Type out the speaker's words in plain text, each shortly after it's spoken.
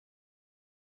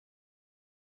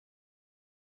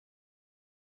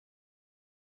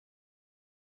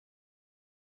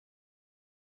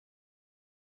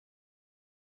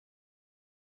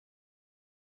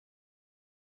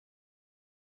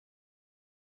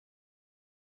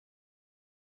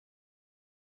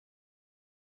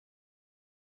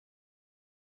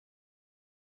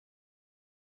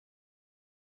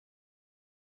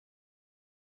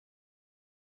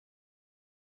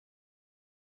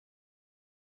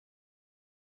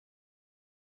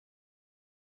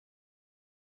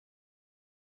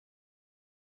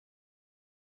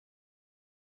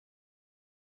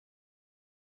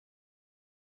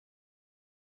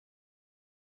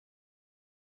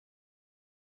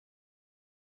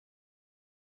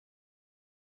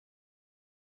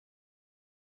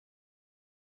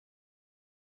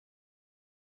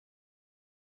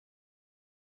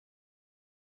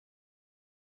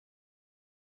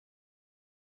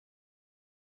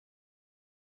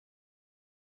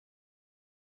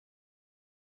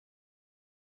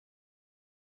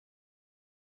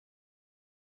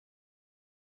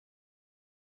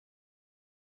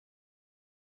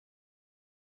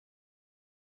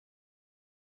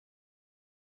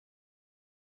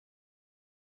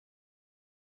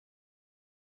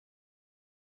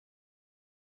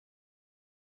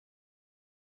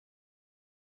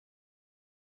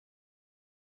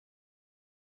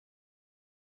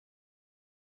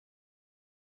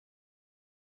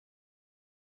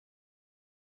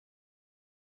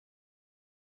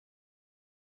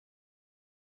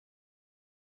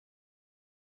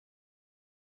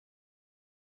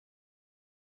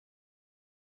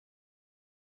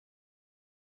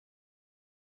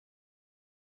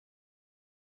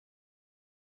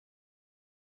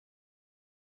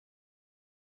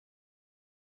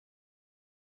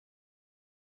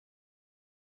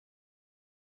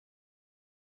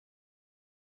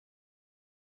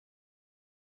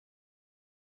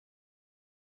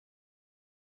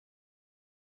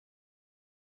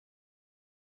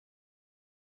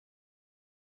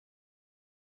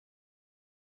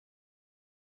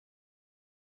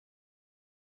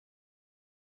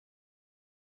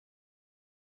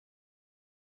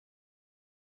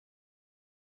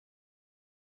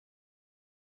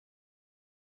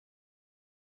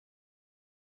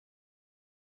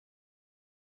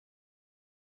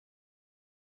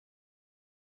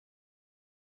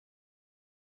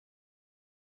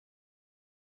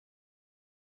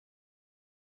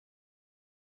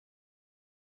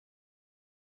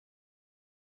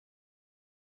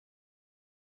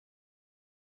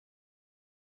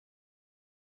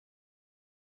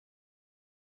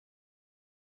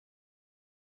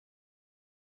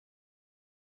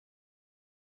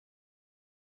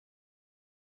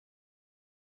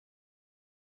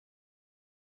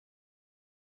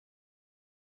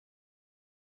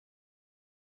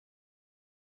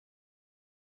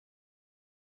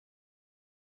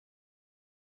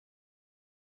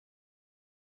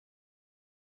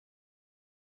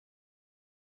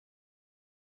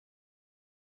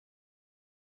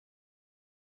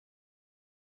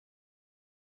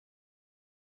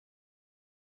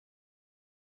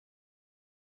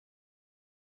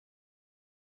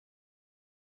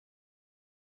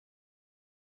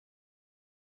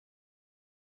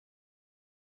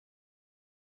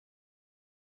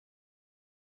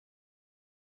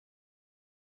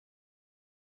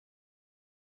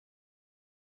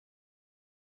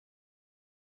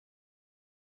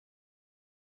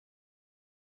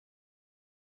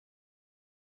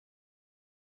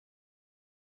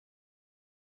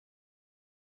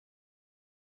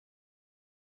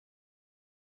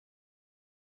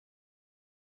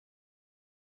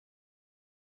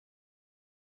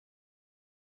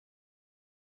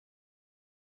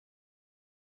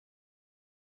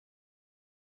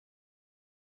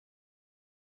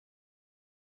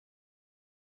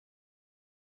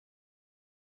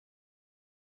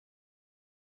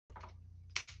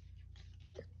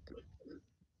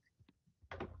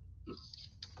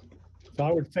So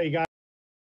I would say, guys,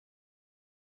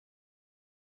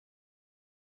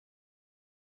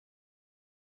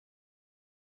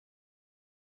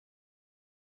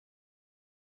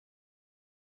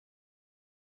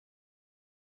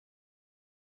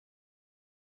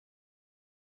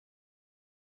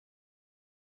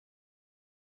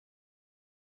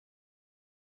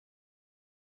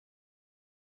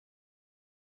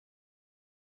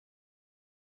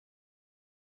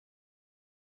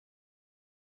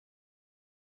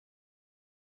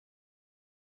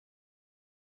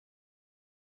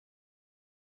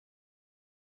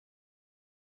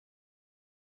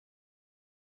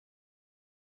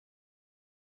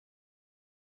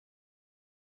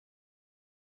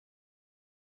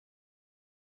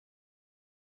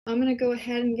 I'm going to go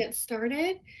ahead and get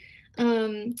started.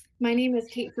 My name is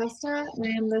Kate Festa. I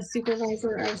am the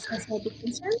supervisor of special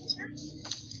education.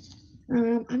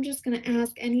 I'm just going to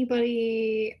ask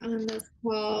anybody on this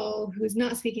call who's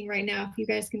not speaking right now, if you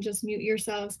guys can just mute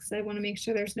yourselves, because I want to make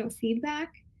sure there's no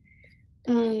feedback.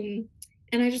 And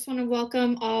I just want to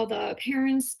welcome all the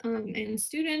parents and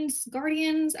students,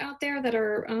 guardians out there that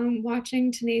are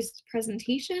watching today's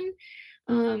presentation.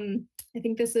 I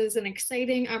think this is an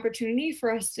exciting opportunity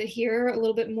for us to hear a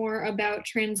little bit more about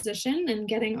transition and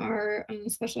getting our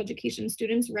special education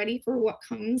students ready for what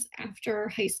comes after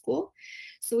high school.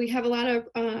 So we have a lot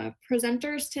of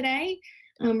presenters today.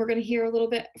 We're going to hear a little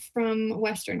bit from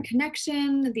Western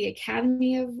Connection, the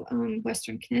Academy of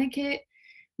Western Connecticut.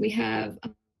 We have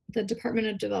the Department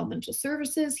of Developmental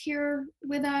Services here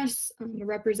with us, a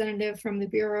representative from the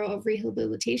Bureau of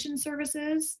Rehabilitation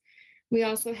Services. We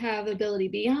also have Ability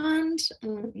Beyond,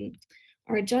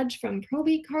 our judge from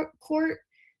Probate Court,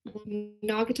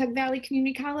 Naugatuck Valley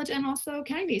Community College, and also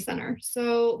Kennedy Center.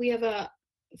 So we have a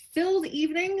filled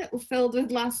evening filled with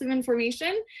lots of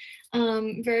information.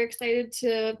 Very excited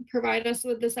to provide us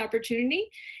with this opportunity.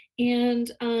 And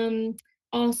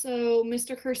also,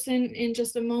 Mr. Kirsten, in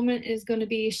just a moment, is going to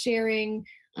be sharing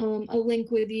a link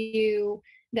with you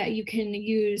that you can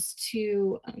use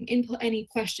to input any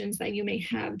questions that you may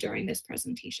have during this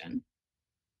presentation.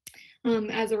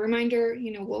 As a reminder,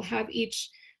 we'll have each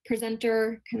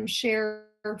presenter kind of share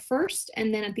first,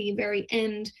 and then at the very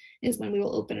end is when we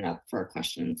will open it up for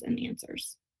questions and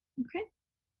answers. Okay.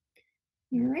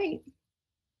 All right.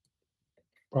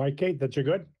 all right, Kate, that you're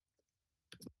good?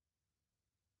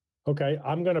 Okay,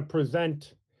 I'm going to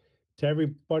present to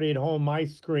everybody at home my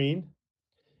screen.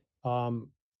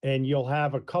 And you'll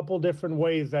have a couple different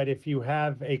ways that if you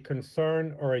have a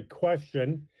concern or a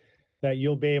question that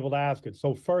you'll be able to ask it.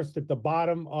 So first, at the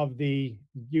bottom of the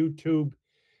YouTube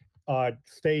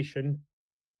station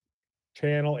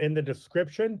channel in the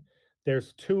description, there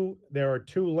are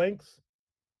two links.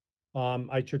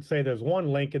 I should say there's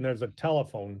one link and there's a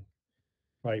telephone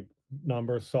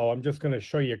number. So I'm just going to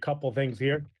show you a couple things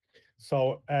here.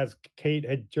 So as Kate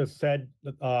had just said,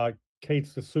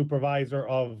 Kate's the supervisor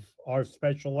of our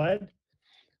special ed.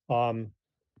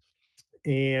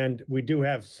 And we do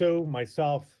have Sue,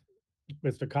 myself,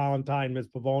 Mr. Collentine, Ms.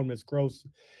 Pavone, Ms. Gross,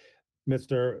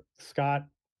 Mr. Scott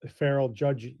Farrell,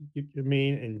 Judge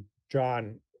Yamin, and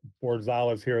John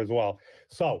Borzales here as well.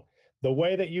 So the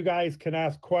way that you guys can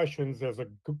ask questions, there's a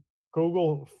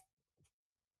Google,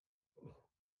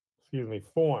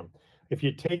 form. If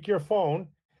you take your phone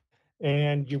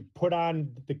and you put on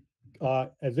the,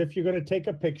 as if you're going to take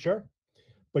a picture,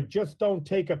 but just don't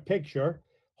take a picture,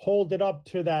 hold it up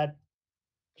to that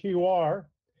QR,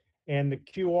 and the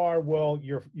QR will,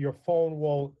 your phone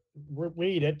will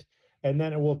read it, and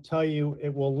then it will tell you,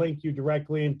 it will link you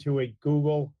directly into a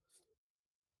Google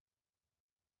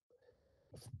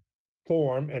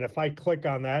form. And if I click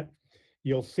on that,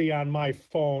 you'll see on my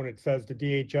phone, it says the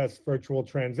DHS Virtual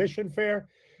Transition Fair.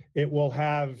 It will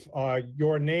have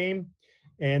your name,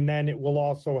 and then it will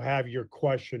also have your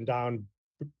question down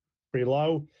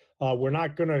below. We're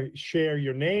not going to share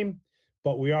your name,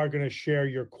 but we are going to share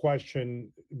your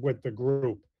question with the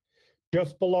group.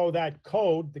 Just below that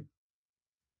code, the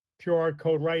QR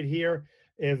code right here,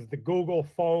 is the Google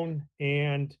phone,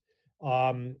 and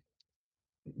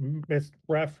Ms.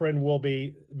 Refren will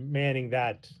be manning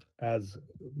that as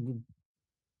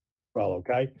well,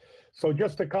 okay? So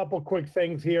just a couple quick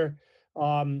things here.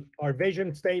 Our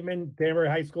vision statement: Danbury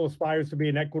High School aspires to be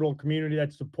an equitable community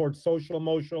that supports social,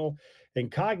 emotional,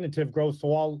 and cognitive growth so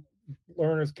all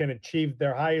learners can achieve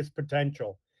their highest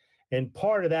potential. And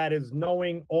part of that is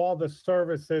knowing all the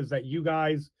services that you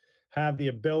guys have the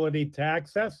ability to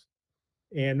access.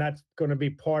 And that's going to be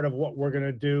part of what we're going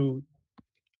to do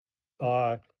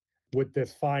with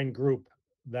this fine group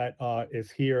that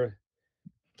is here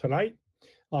tonight.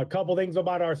 A couple things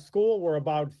about our school. We're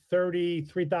about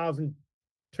 33,000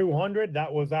 200.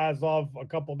 That was as of a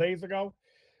couple days ago.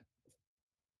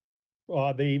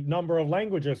 The number of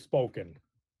languages spoken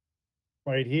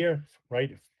right here,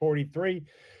 right, 43.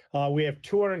 We have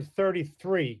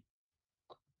 233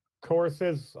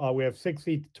 courses. We have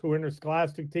 62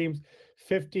 interscholastic teams,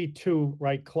 52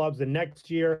 right clubs, and next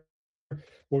year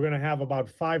we're going to have about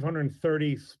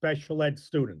 530 special ed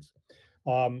students.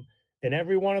 And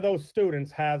every one of those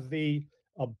students has the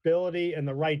ability and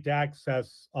the right to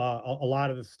access a lot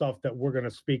of the stuff that we're going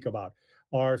to speak about.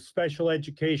 Our special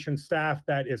education staff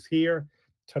that is here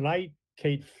tonight,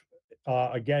 Kate,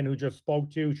 again, who just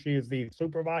spoke to you, she is the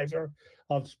supervisor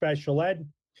of special ed.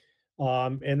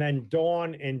 And then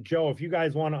Dawn and Joe, if you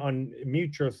guys want to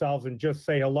unmute yourselves and just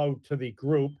say hello to the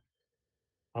group.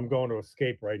 I'm going to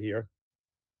escape right here.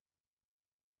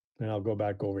 And I'll go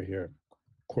back over here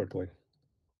quickly.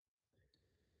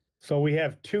 So we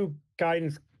have two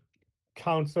guidance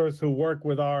counselors who work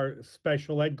with our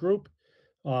special ed group.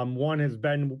 One has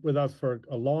been with us for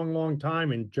a long, long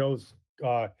time, and Joe's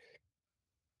kind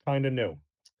of new.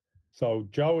 So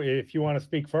Joe, if you want to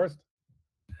speak first.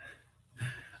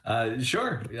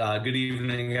 Sure. Good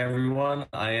evening, everyone.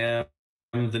 I am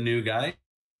the new guy,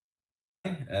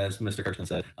 as Mr. Kirchman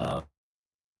said. I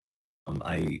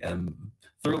am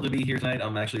thrilled to be here tonight.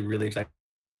 I'm actually really excited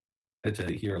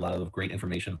to hear a lot of great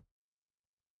information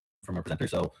from our presenter.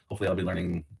 So hopefully I'll be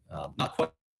learning not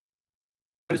quite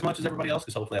as much as everybody else,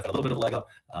 because hopefully I've got a little bit of a leg up,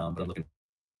 but I'm looking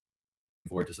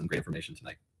forward to some great information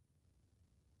tonight.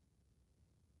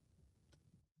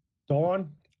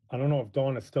 Dawn, I don't know if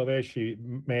Dawn is still there. She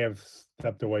may have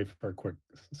stepped away for a quick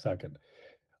second.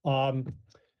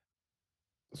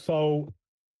 So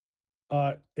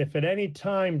if at any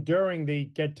time during the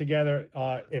get together,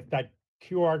 if that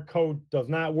QR code does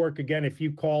not work again, if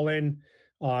you call in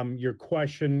your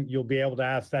question, you'll be able to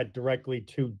ask that directly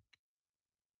to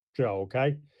Joe,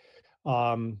 okay?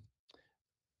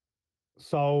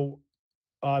 So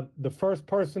the first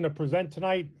person to present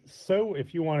tonight, Sue,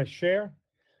 if you want to share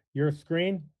your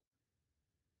screen.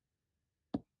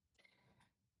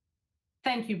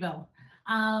 Thank you, Bill.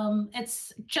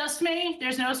 It's just me.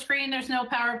 There's no screen, there's no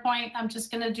PowerPoint. I'm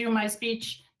just going to do my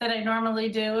speech that I normally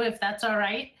do, if that's all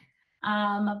right.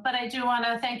 But I do want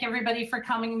to thank everybody for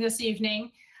coming this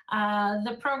evening.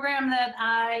 The program that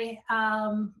I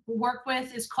work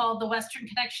with is called the Western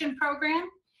Connection Program,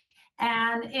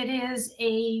 and it is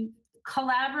a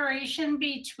collaboration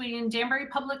between Danbury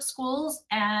Public Schools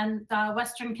and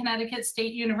Western Connecticut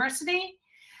State University.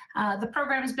 The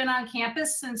program has been on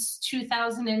campus since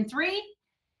 2003.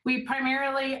 We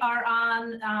primarily are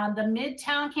on the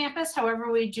Midtown campus.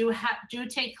 However, we do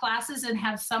take classes and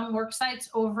have some work sites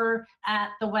over at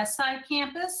the West Side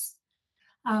campus.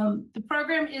 The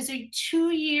program is a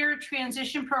 2-year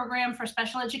transition program for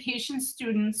special education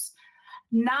students,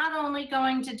 not only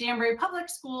going to Danbury Public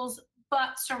Schools,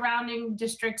 but surrounding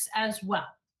districts as well.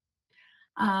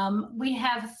 We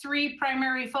have 3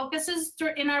 primary focuses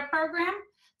in our program.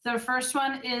 The first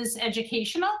one is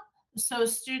educational. So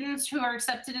students who are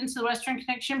accepted into the Western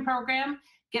Connection program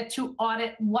get to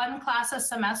audit 1 class a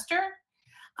semester.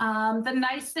 The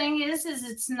nice thing is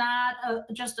it's not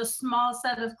just a small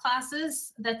set of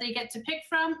classes that they get to pick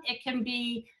from. It can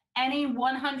be any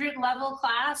 100 level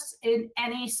class in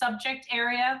any subject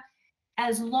area,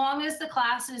 as long as the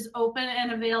class is open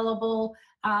and available,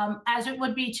 as it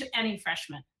would be to any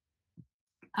freshman.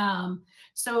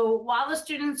 So while the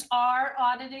students are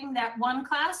auditing that 1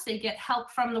 class, they get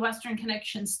help from the Western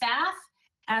Connection staff,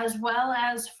 as well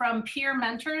as from peer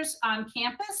mentors on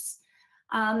campus.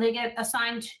 They get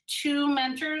assigned 2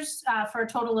 mentors for a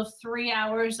total of 3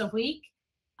 hours a week.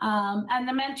 And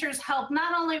the mentors help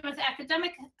not only with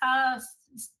academic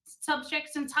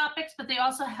subjects and topics, but they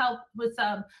also help with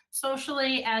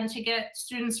socially and to get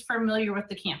students familiar with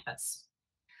the campus.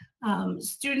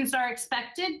 Students are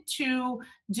expected to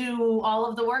do all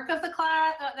of the work of the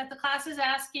class that the class is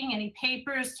asking, any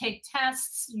papers, take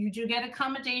tests. You do get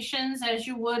accommodations as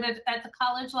you would at the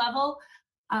college level.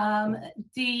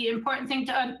 The important thing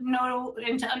to know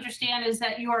and to understand is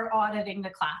that you are auditing the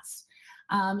class.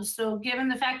 So given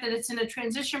the fact that it's in a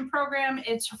transition program,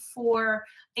 it's for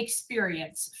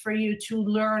experience, for you to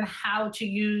learn how to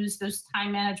use those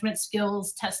time management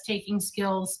skills, test taking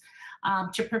skills,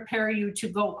 to prepare you to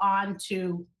go on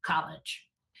to college.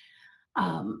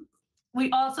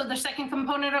 The second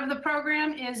component of the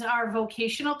program is our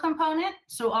vocational component.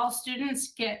 So all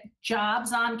students get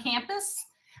jobs on campus.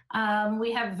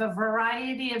 We have a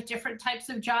variety of different types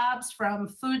of jobs, from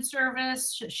food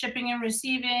service, shipping and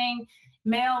receiving,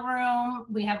 mailroom.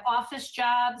 We have office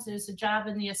jobs. There's a job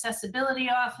in the accessibility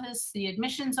office, the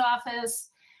admissions office.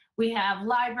 We have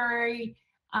library,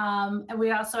 And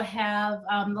we also have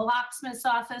the locksmith's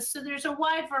office. So there's a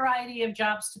wide variety of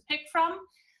jobs to pick from.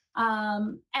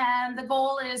 And the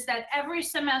goal is that every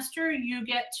semester you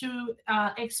get to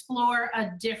explore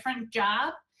a different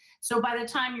job. So by the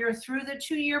time you're through the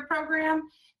 2-year program,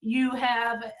 you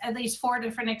have at least 4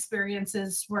 different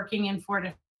experiences working in 4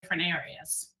 different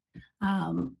areas.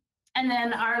 And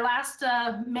then our last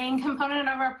main component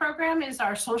of our program is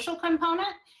our social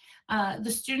component.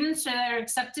 The students that are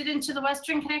accepted into the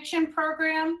Western Connection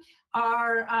program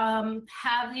are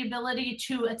have the ability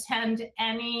to attend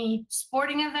any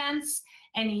sporting events,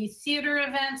 any theater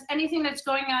events, anything that's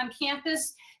going on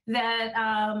campus that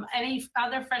any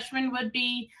other freshmen would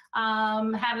be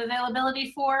have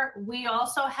availability for. We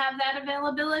also have that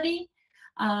availability.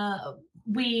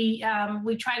 We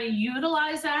try to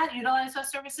utilize those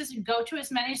services and go to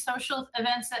as many social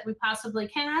events that we possibly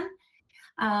can.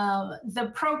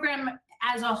 The program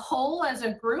as a whole, as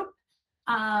a group,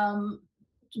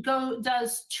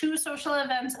 does 2 social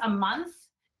events a month.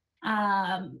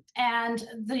 And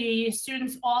the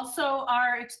students also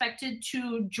are expected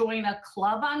to join a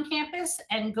club on campus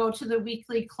and go to the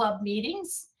weekly club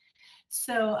meetings.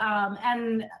 So,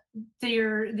 and the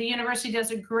university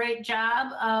does a great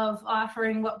job of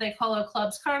offering what they call a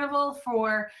clubs carnival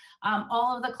for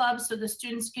all of the clubs, so the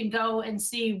students can go and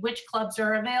see which clubs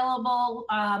are available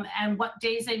and what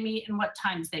days they meet and what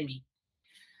times they meet.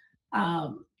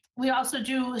 We also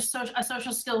do a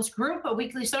social skills group, a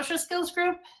weekly social skills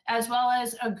group, as well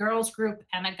as a girls group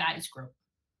and a guys group.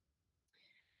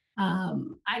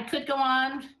 I could go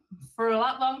on for a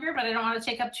lot longer, but I don't want to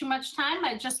take up too much time.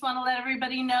 I just want to let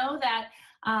everybody know that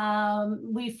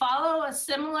we follow a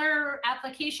similar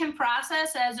application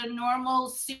process as a normal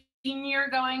senior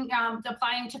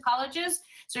applying to colleges.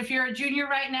 So if you're a junior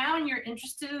right now and you're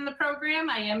interested in the program,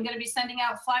 I am going to be sending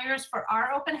out flyers for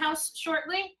our open house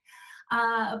shortly.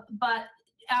 But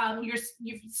your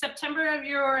September of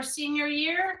your senior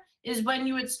year is when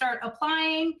you would start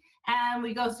applying, and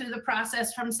we go through the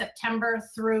process from September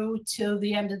through to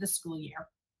the end of the school year.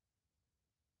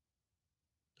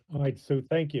 All right, Sue,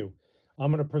 thank you.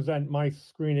 I'm going to present my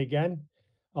screen again.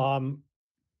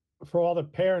 For all the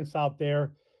parents out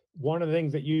there, one of the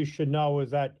things that you should know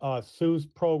is that Sue's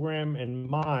program and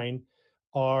mine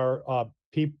are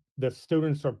the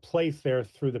students are placed there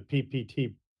through the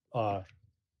PPT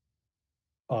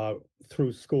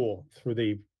through school, through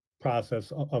the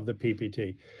process of the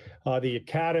PPT. The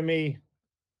Academy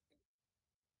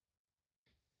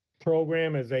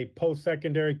program is a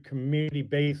post-secondary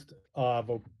community-based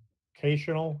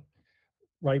vocational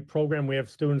program. We have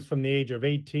students from the age of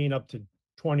 18 up to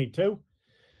 22,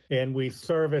 and we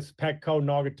service Petco,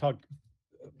 Naugatuck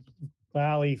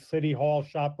Valley, City Hall,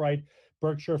 ShopRite,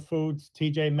 Berkshire Foods,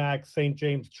 TJ Maxx, St.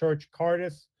 James Church,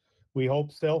 Cardis, we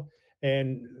hope still,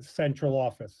 and central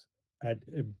office at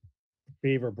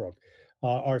Beaverbrook.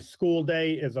 Our school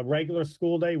day is a regular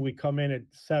school day. We come in at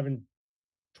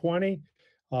 7:20.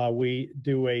 We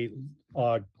do a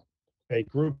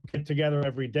group get together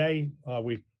every day.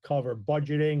 We cover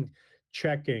budgeting,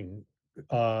 checking.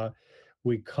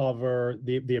 We cover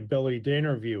the ability to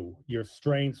interview, your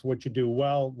strengths, what you do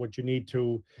well, what you need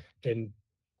to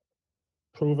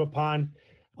improve upon.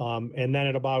 And then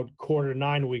at about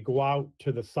 8:45, we go out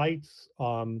to the sites.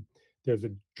 There's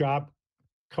a job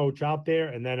coach out there.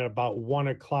 And then at about 1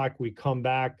 o'clock, we come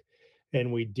back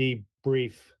and we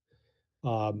debrief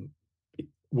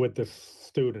with the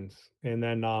students. And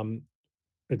then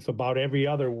it's about every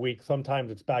other week. Sometimes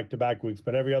it's back-to-back weeks,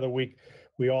 but every other week,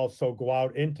 we also go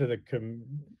out into the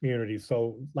community.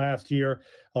 So last year,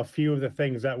 a few of the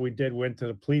things that we did went to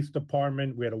the police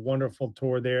department. We had a wonderful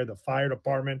tour there, the fire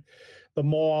department, the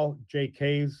mall,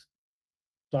 JK's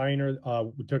Diner.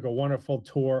 We took a wonderful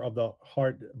tour of the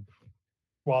Hart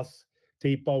Bus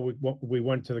Depot. We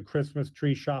went to the Christmas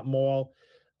Tree Shop Mall,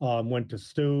 went to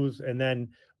Stu's. And then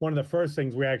one of the first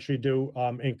things we actually do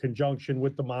in conjunction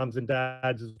with the moms and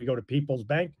dads is we go to People's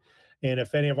Bank. And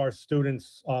if any of our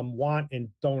students want and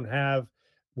don't have,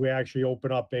 we actually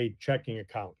open up a checking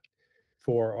account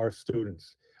for our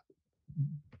students.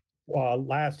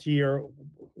 Last year,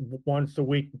 once a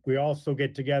week, we also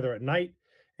get together at night,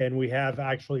 and we have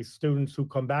actually students who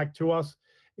come back to us.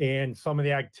 And some of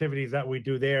the activities that we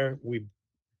do there, we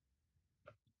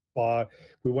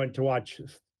went to watch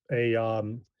a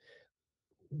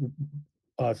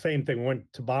same thing. We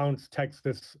went to Bounce,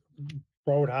 Texas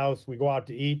Roadhouse. We go out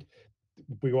to eat.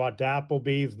 We go out to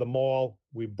Applebee's, the mall.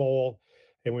 We bowl,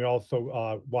 and we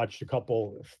also watched a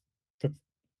couple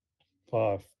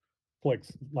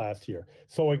flicks last year.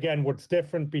 So again, what's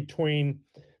different between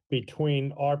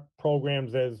our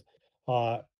programs is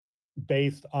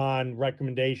based on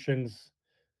recommendations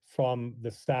from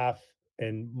the staff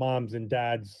and moms and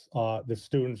dads. The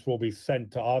students will be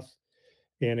sent to us.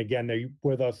 And again, they're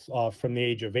with us from the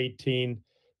age of 18,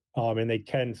 and they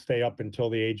can stay up until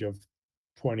the age of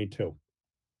 22.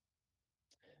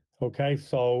 Okay,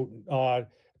 so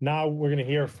now we're going to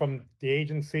hear from the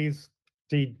agencies.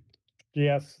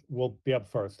 DGS will be up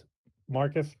first.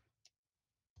 Marcus?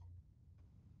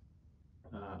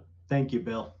 Thank you,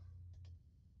 Bill.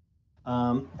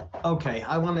 Okay,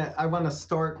 I want to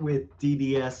start with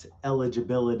DDS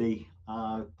eligibility.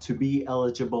 To be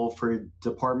eligible for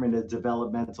Department of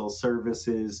Developmental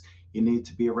Services, you need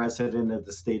to be a resident of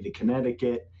the state of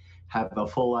Connecticut, have a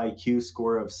full IQ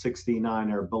score of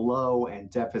 69 or below, and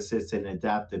deficits in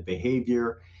adaptive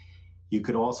behavior. You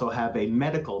could also have a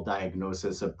medical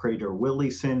diagnosis of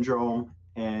Prader-Willi syndrome,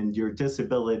 and your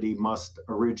disability must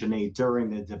originate during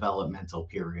the developmental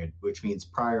period, which means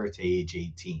prior to age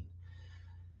 18.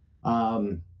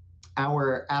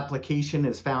 Our application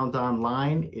is found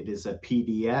online. It is a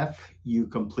PDF. You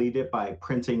complete it by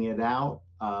printing it out,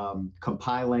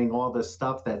 compiling all the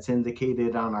stuff that's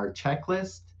indicated on our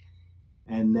checklist,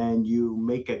 and then you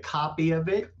make a copy of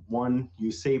it. One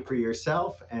you save for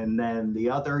yourself, and then the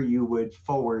other you would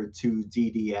forward to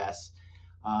DDS.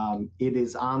 It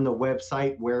is on the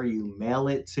website where you mail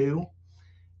it to.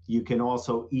 You can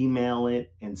also email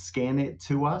it and scan it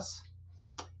to us.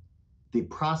 The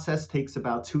process takes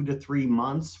about 2 to 3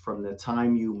 months from the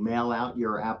time you mail out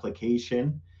your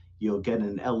application. You'll get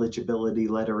an eligibility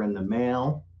letter in the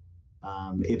mail.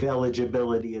 If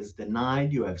eligibility is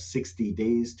denied, you have 60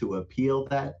 days to appeal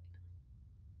that.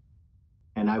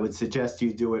 And I would suggest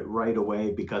you do it right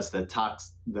away because the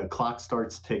clock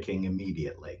starts ticking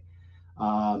immediately.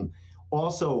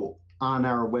 Also on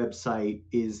our website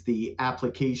is the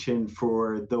application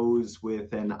for those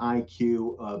with an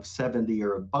IQ of 70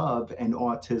 or above and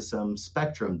autism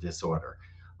spectrum disorder.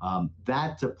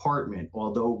 That department,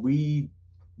 although we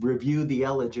review the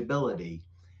eligibility,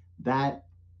 that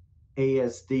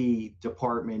ASD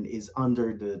department is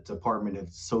under the Department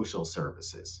of Social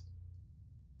Services.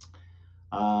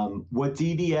 What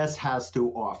DDS has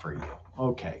to offer you.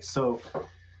 Okay, so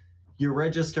you're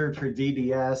registered for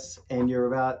DDS and you're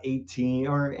about 18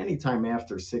 or anytime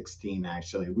after 16,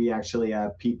 actually. We actually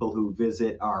have people who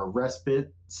visit our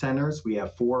respite centers. We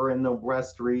have 4 in the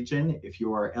West region. If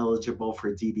you are eligible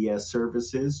for DDS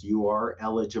services, you are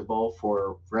eligible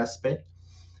for respite.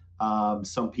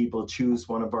 Some people choose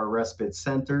one of our respite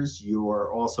centers. You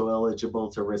are also eligible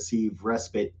to receive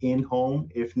respite in-home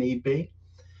if need be.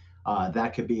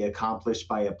 That could be accomplished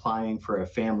by applying for a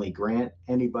family grant.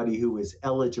 Anybody who is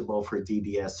eligible for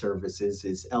DDS services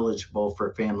is eligible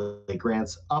for family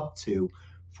grants up to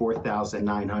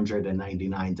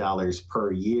 $4,999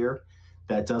 per year.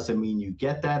 That doesn't mean you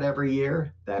get that every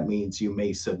year. That means you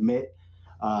may submit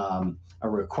a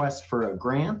request for a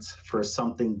grant for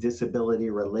something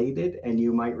disability related, and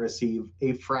you might receive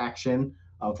a fraction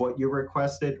of what you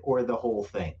requested or the whole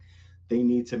thing. They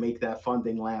need to make that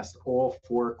funding last all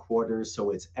 4 quarters so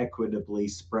it's equitably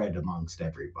spread amongst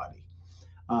everybody.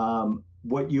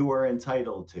 What you are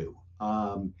entitled to.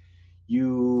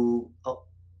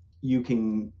 You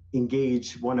can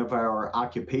engage one of our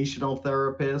occupational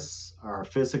therapists, our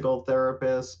physical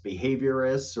therapists,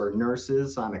 behaviorists, or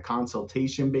nurses on a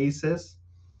consultation basis.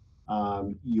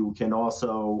 You can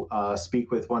also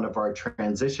speak with one of our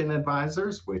transition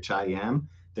advisors, which I am.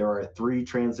 There are 3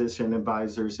 transition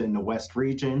advisors in the West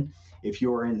region. If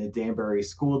you're in the Danbury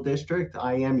School District,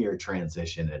 I am your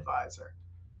transition advisor.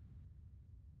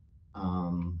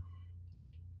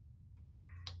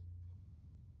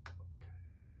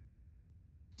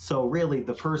 So really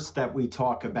the first step we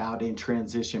talk about in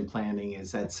transition planning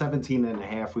is at 17 and a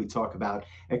half, we talk about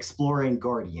exploring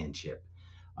guardianship.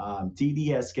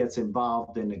 DDS gets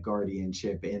involved in the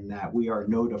guardianship in that we are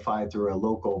notified through a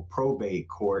local probate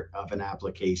court of an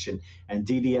application, and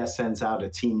DDS sends out a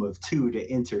team of 2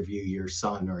 to interview your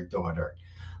son or daughter.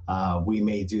 We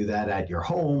may do that at your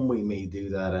home. We may do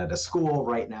that at a school.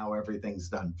 Right now, everything's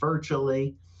done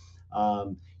virtually.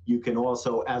 You can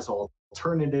also, as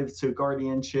alternatives to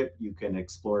guardianship, you can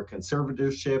explore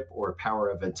conservatorship or power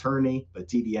of attorney, but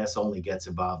DDS only gets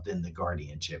involved in the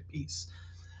guardianship piece.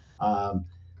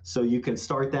 So you can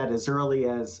start that as early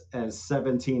as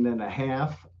 17 and a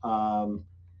half, and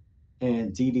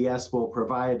DDS will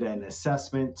provide an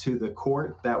assessment to the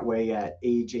court. That way at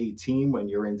age 18, when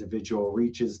your individual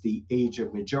reaches the age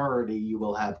of majority, you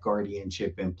will have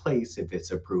guardianship in place if it's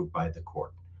approved by the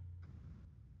court.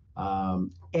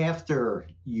 After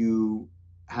you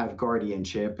have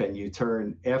guardianship and you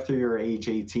turn, after you're age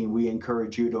 18, we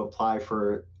encourage you to apply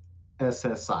for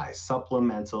SSI,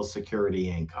 Supplemental Security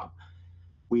Income.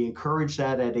 We encourage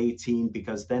that at 18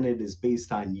 because then it is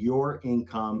based on your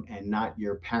income and not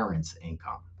your parents'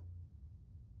 income.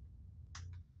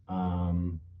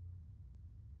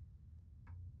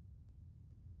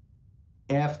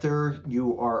 After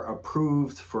you are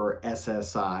approved for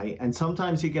SSI, and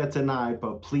sometimes you get denied,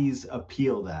 but please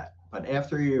appeal that. But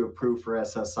after you're approved for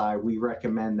SSI, we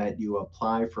recommend that you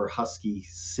apply for Husky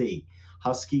C.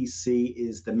 Husky C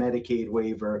is the Medicaid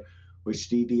waiver, which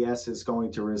DDS is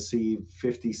going to receive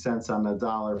 50 cents on the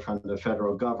dollar from the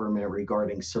federal government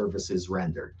regarding services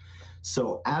rendered.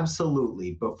 So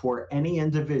absolutely, before any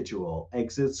individual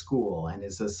exits school and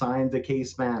is assigned a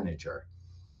case manager,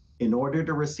 in order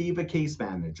to receive a case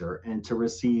manager and to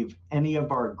receive any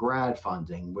of our grad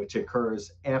funding, which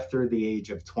occurs after the age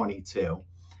of 22,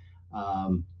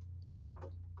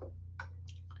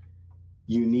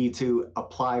 you need to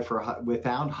apply for,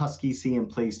 without Husky C in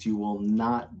place, you will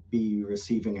not be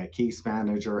receiving a case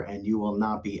manager and you will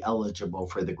not be eligible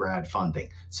for the grad funding.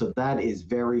 So that is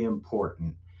very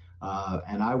important.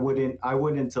 And I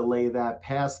wouldn't delay that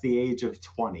past the age of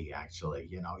 20, actually.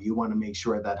 You know, you want to make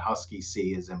sure that Husky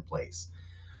C is in place.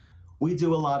 We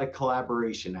do a lot of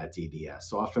collaboration at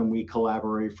DDS. Often we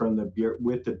collaborate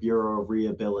with the Bureau of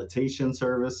Rehabilitation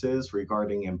Services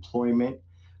regarding employment.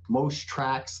 Most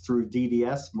tracks through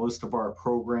DDS, most of our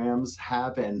programs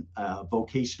have a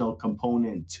vocational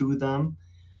component to them.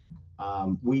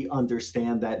 We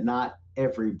understand that not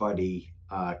everybody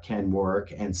can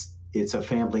work, and it's a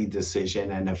family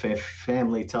decision. And if a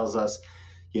family tells us,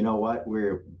 you know what,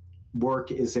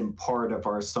 work isn't part of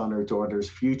our son or daughter's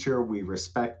future, we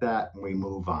respect that and we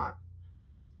move on.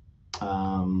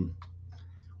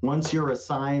 Once you're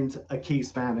assigned a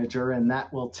case manager, and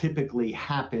that will typically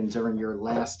happen during your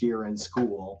last year in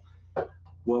school,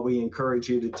 what we encourage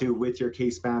you to do with your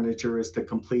case manager is to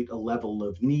complete a level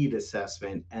of need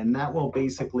assessment, and that will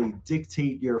basically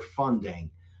dictate your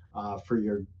funding for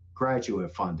your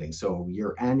graduate funding. So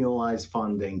your annualized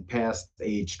funding past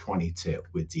age 22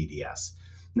 with DDS.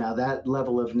 Now that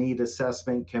level of need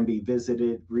assessment can be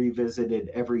revisited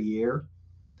every year.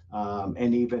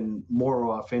 And even more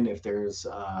often if there's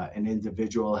an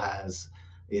individual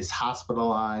is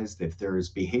hospitalized, if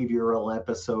there's behavioral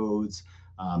episodes,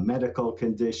 medical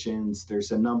conditions,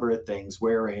 there's a number of things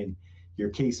wherein your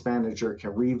case manager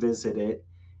can revisit it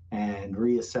and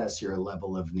reassess your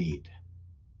level of need.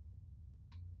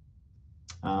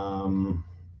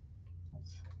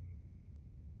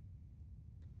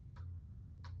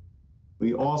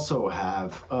 We also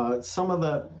have some of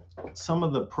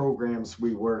the programs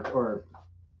we work, or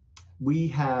we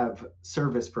have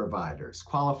service providers,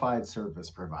 qualified service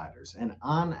providers. And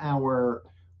on our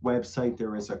website,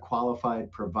 there is a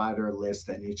qualified provider list,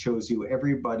 and it shows you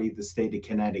everybody the state of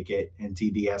Connecticut and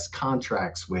DDS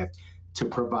contracts with to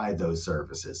provide those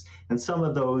services. And some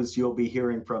of those you'll be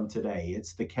hearing from today.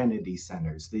 It's the Kennedy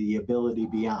Centers, the Ability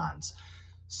Beyonds.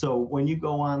 So when you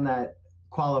go on that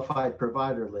qualified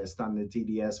provider list on the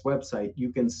DDS website, you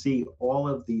can see all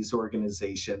of these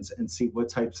organizations and see what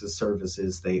types of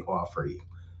services they offer you.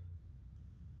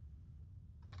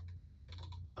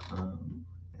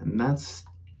 And that's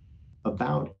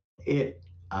about it.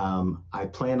 I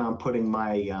plan on putting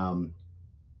my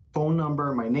phone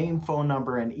number, my name, phone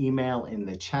number, and email in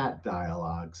the chat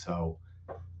dialogue. So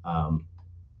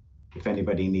if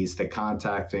anybody needs to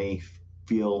contact me,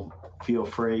 feel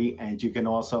free. And you can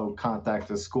also contact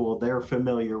the school. They're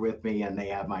familiar with me and they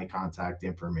have my contact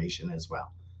information as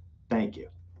well. Thank you.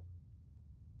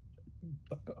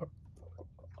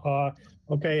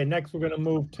 Okay, and next we're going to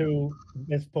move to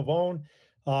Ms. Pavone.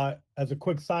 As a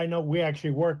quick side note, we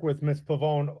actually work with Ms.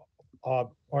 Pavone,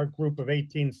 our group of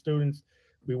 18 students.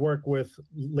 We work with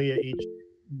Leah each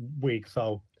week.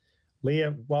 So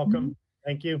Leah, welcome.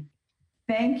 Thank you.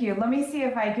 Thank you. Let me see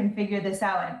if I can figure this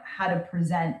out and how to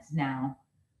present now.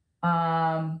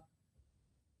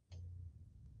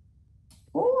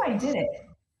 Oh, I did it.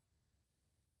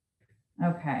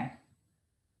 Okay.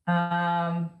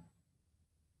 Okay.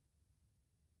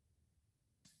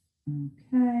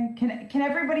 Can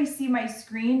everybody see my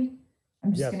screen?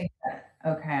 I'm just going to get,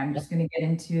 okay. I'm just going to get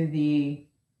into the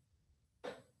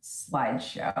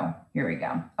slideshow. Here we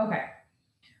go. Okay.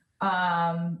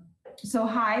 So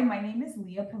hi, my name is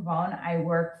Leah Pavone. I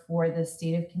work for the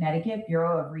State of Connecticut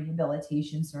Bureau of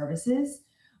Rehabilitation Services.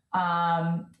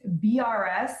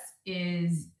 BRS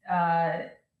is an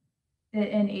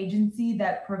agency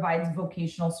that provides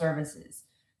vocational services.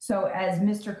 So as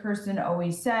Mr. Kirsten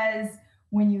always says,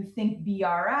 when you think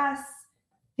BRS,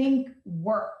 think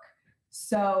work.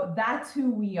 So that's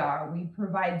who we are. We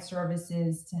provide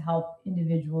services to help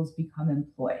individuals become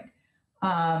employed.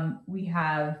 We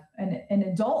have an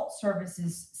adult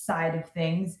services side of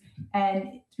things.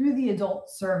 And through the adult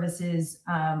services,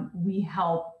 we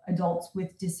help adults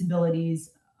with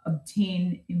disabilities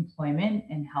obtain employment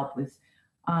and help with,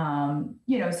 a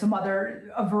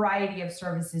variety of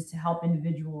services to help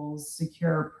individuals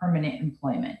secure permanent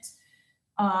employment.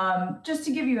 Just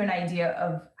to give you an idea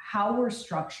of how we're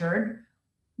structured,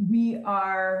 we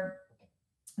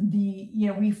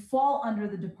fall under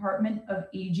the Department of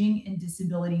Aging and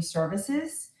Disability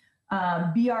Services.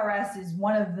 BRS is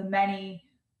one of the many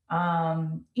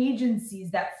agencies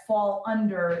that fall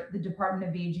under the Department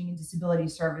of Aging and Disability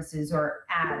Services, or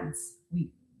ADS,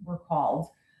 we're called.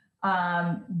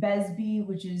 BESB,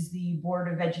 which is the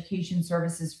Board of Education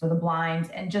Services for the Blind.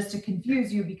 And just to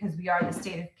confuse you, because we are the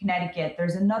state of Connecticut,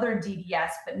 there's another DDS,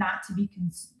 but not to be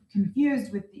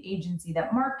confused with the agency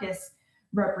that Marcus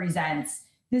represents.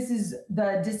 This is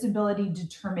the Disability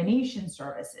Determination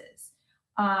Services.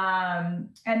 And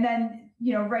then,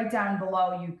 right down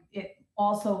below, it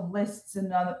also lists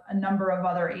a number of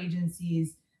other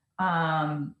agencies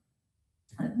that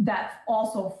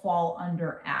also fall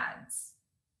under ADS.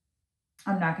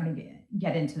 I'm not going to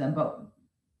get into them, but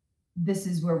this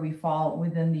is where we fall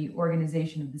within the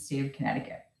organization of the state of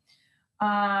Connecticut.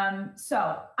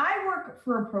 So I work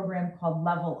for a program called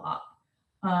Level Up.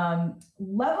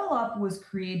 Level Up was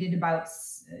created about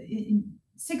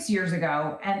 6 years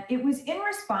ago, and it was in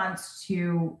response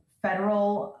to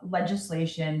federal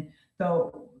legislation,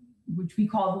 which we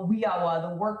call the WIAWA,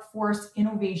 the Workforce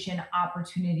Innovation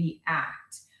Opportunity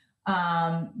Act.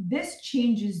 This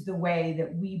changes the way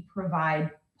that we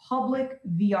provide public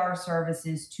VR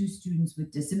services to students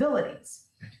with disabilities.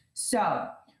 So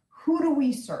who do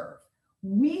we serve?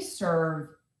 We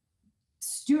serve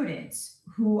students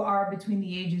who are between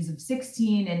the ages of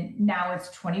 16 and now it's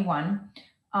 21,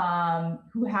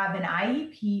 who have an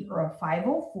IEP or a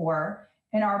 504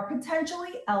 and are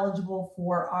potentially eligible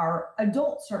for our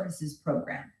adult services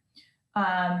program.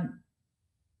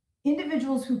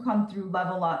 Individuals who come through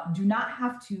Level Up do not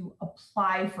have to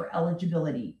apply for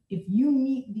eligibility. If you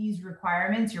meet these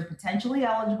requirements, you're potentially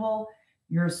eligible.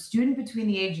 You're a student between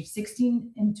the age of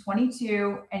 16 and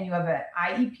 22, and you have an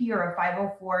IEP or a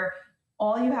 504.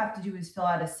 All you have to do is fill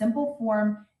out a simple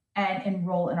form and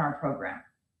enroll in our program.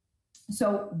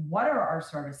 So what are our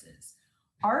services?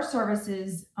 Our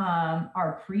services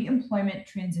are pre-employment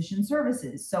transition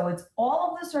services. So it's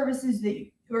all of the services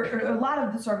or a lot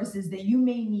of the services that you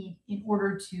may need in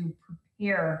order to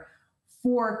prepare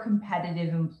for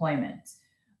competitive employment.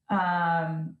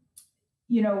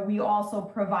 We also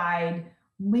provide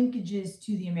linkages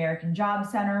to the American Job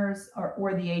Centers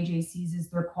or the AJCs as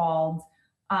they're called.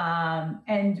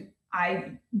 And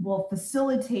I will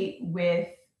facilitate with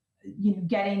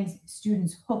getting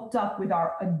students hooked up with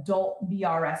our adult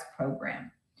BRS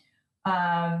program.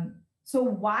 So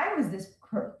why was this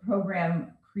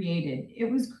program created?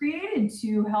 It was created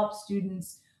to help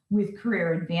students with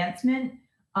career advancement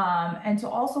and to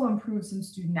also improve some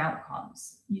student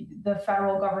outcomes. The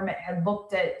federal government had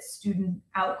looked at student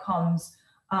outcomes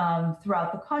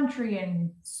throughout the country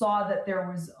and saw that there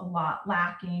was a lot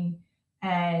lacking.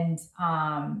 And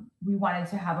we wanted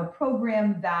to have a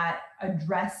program that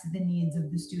addressed the needs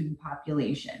of the student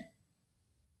population.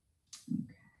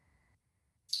 Okay.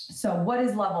 So what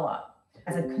is Level Up?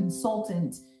 As a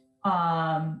consultant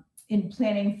in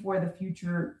planning for the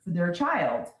future for their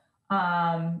child,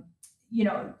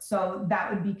 so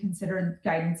that would be considered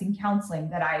guidance and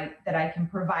counseling that I can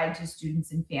provide to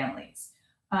students and families.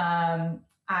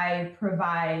 I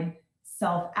provide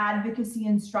self-advocacy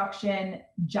instruction,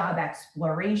 job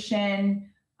exploration.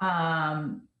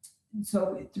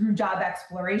 So through job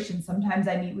exploration, sometimes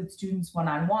I meet with students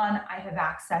one-on-one. I have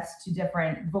access to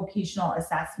different vocational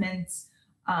assessments,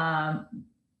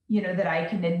 that I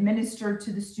can administer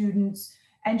to the students,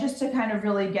 and just to kind of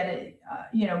really get it,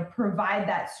 provide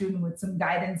that student with some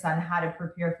guidance on how to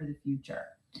prepare for the future.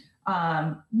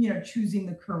 Choosing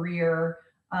the career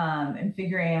and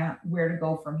figuring out where to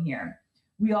go from here.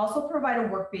 We also provide a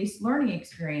work-based learning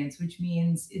experience, which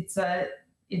means it's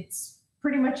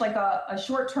pretty much like a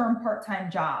short-term part-time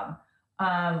job.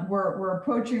 We're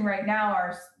approaching right now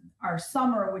our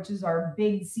summer, which is our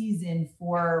big season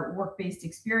for work-based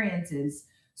experiences.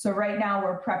 So right now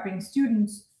we're prepping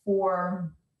students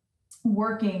for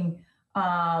working,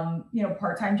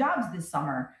 part-time jobs this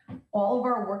summer. All of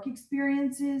our work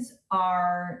experiences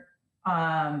are,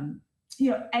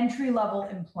 entry-level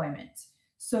employment.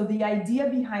 So the idea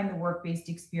behind the work-based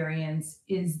experience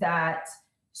is that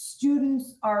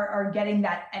students are getting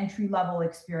that entry-level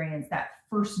experience, that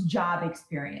first job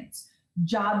experience.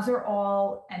 Jobs are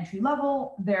all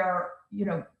entry-level. They're,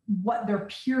 what their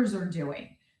peers are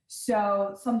doing.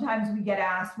 So sometimes we get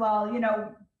asked, well,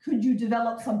 could you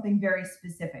develop something very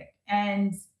specific?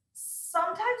 And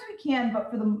sometimes we can,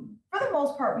 but for the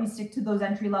most part, we stick to those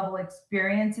entry-level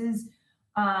experiences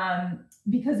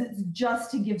because it's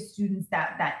just to give students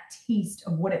that taste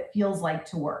of what it feels like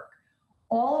to work.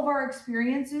 All of our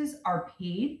experiences are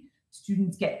paid.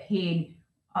 Students get paid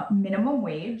minimum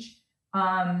wage.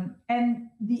 And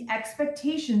the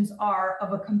expectations are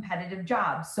of a competitive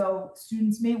job. So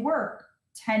students may work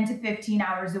 10 to 15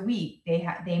 hours a week. They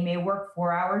may work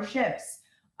 4-hour shifts.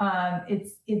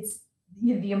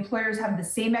 The employers have the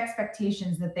same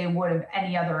expectations that they would of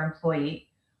any other employee.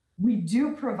 We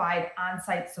do provide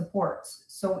on-site supports.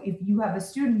 So if you have a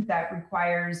student that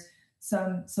requires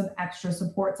some extra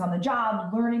supports on the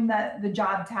job, learning the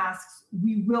job tasks,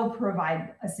 we will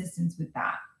provide assistance with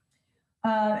that.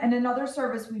 And another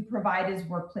service we provide is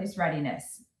workplace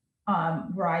readiness,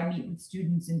 where I meet with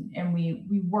students and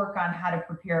we work on how to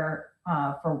prepare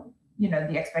for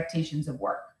the expectations of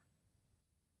work.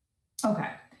 Okay,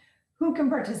 who can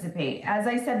participate? As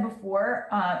I said before,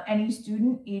 any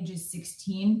student ages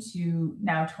 16 to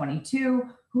now 22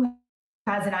 who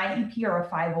has an IEP or a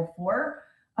 504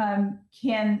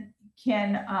 can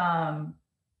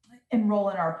enroll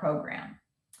in our program.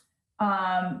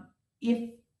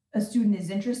 If a student is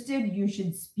interested, you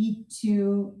should speak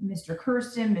to Mr.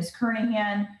 Kirsten, Ms.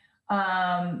 Kernahan,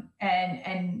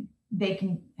 and they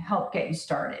can help get you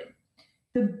started.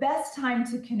 The best time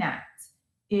to connect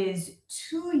is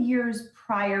 2 years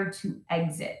prior to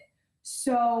exit.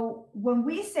 So when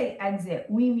we say exit,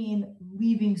 we mean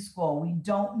leaving school. We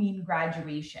don't mean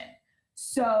graduation.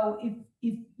 So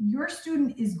if your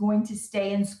student is going to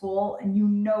stay in school and you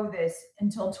know this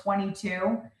until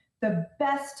 22, the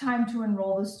best time to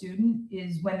enroll the student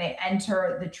is when they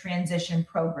enter the transition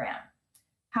program.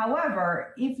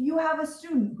 However, if you have a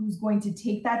student who's going to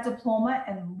take that diploma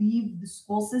and leave the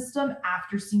school system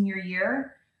after senior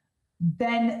year,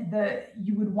 then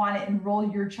you would want to enroll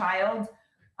your child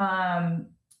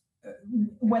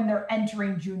when they're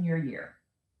entering junior year.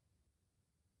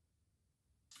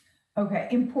 Okay,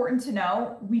 important to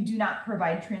know, we do not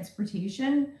provide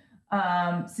transportation.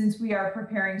 Since we are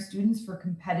preparing students for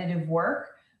competitive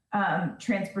work,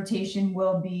 transportation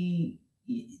will be,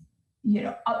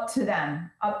 up to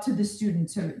them, up to the student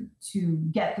to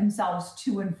get themselves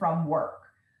to and from work.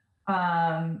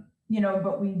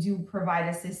 But we do provide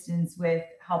assistance with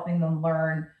helping them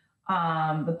learn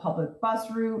the public bus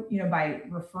route, by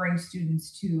referring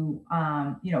students to,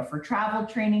 for travel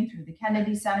training through the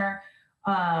Kennedy Center.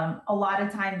 A lot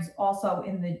of times also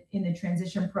in the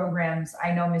transition programs,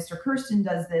 I know Mr. Kirsten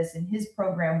does this in his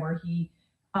program where he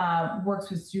works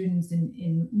with students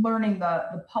in learning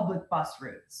the public bus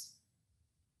routes.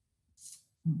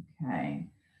 Okay,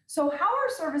 so how are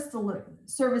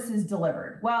services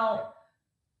delivered? Well,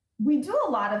 we do a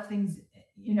lot of things,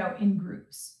 in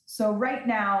groups. So right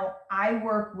now I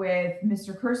work with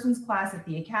Mr. Kirsten's class at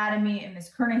the Academy and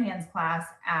Ms. Kernahan's class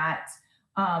at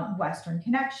Western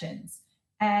Connections.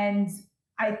 And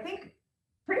I think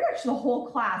pretty much the whole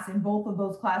class in both of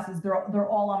those classes, they're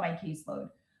all on my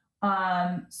caseload.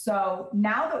 So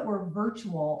now that we're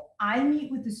virtual, I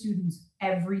meet with the students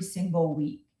every single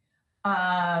week.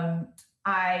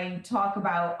 I talk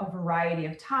about a variety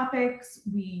of topics.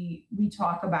 We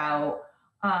talk about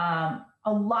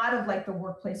a lot of like the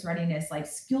workplace readiness, like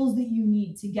skills that you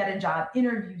need to get a job,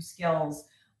 interview skills,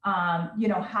 how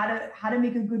to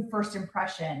make a good first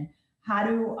impression, how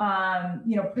to,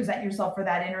 present yourself for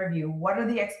that interview. What are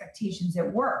the expectations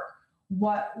at work?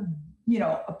 What,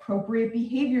 appropriate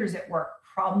behaviors at work,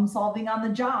 problem solving on the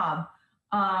job.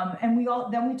 And we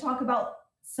talk about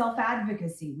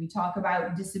self-advocacy. We talk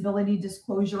about disability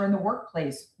disclosure in the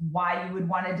workplace, why you would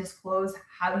want to disclose,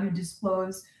 how you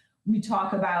disclose. We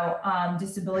talk about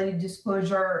disability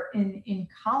disclosure in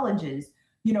colleges,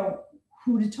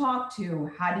 who to talk to,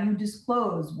 how do you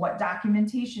disclose, what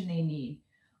documentation they need.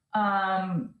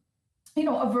 A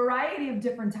variety of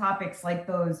different topics like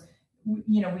those,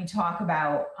 we talk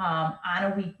about on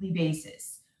a weekly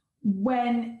basis.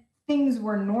 When things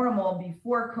were normal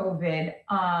before COVID,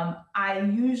 I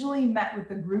usually met with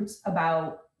the groups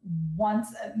about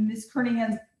Ms.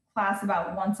 Kernahan's class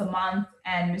about once a month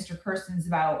and Mr. Kirsten's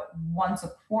about once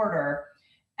a quarter.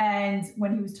 And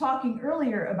when he was talking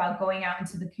earlier about going out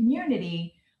into the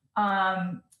community,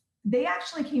 they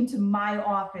actually came to my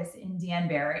office in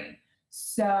Danbury.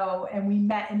 And we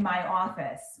met in my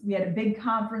office. We had a big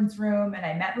conference room and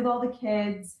I met with all the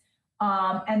kids.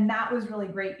 And that was really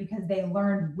great because they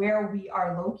learned where we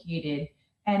are located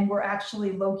And we're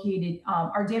actually located,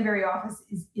 our Danbury office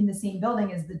is in the same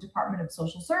building as the Department of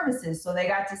Social Services. So they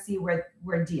got to see where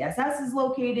DSS is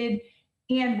located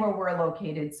and where we're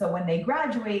located. So when they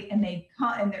graduate and they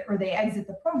come or they exit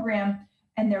the program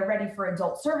and they're ready for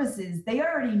adult services, they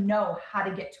already know how to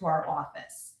get to our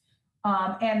office.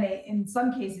 And they, in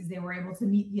some cases, they were able to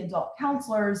meet the adult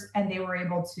counselors and they were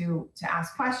able to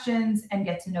ask questions and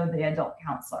get to know the adult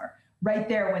counselor right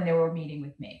there when they were meeting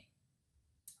with me.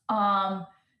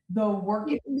 The work.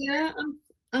 Yeah,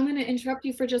 I'm going to interrupt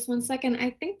you for just 1 second. I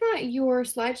think that your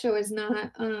slideshow is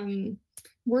not,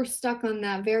 we're stuck on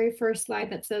that very first slide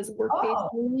that says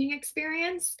work-based learning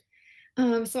experience.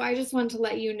 So I just wanted to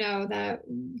let you know that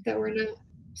we're not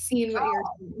seeing what you're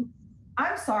doing.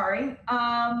 I'm sorry.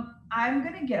 I'm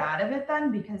going to get out of it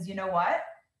then, because you know what?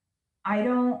 I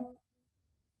don't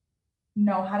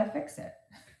know how to fix it.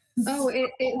 Oh,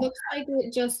 it looks like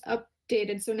it just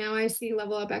updated. So now I see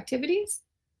level up activities.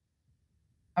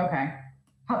 Okay.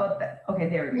 How about that? Okay,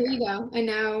 there we go. There you go. And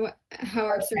now how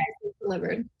our service is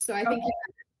delivered. So I think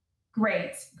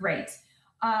great.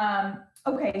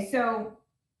 Okay, so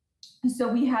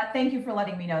we had, thank you for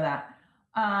letting me know that.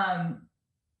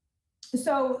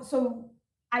 So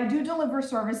I do deliver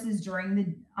services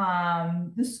during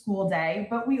the school day,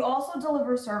 but we also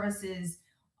deliver services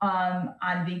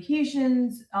on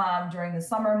vacations, during the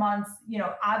summer months. You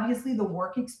know, obviously the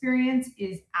work experience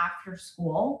is after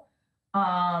school.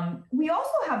 We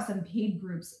also have some paid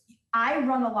groups. I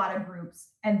run a lot of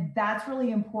groups, and that's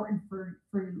really important for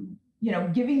you know,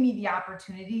 giving me the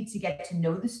opportunity to get to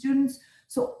know the students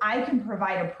so I can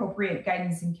provide appropriate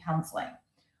guidance and counseling.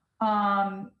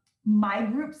 My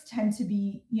groups tend to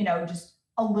be, you know, just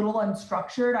a little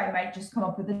unstructured. I might just come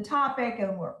up with a topic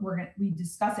and we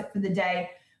discuss it for the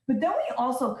day. But then we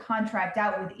also contract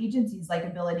out with agencies like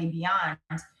Ability Beyond,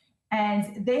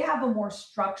 and they have a more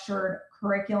structured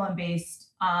curriculum-based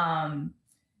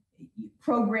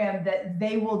program that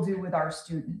they will do with our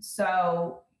students.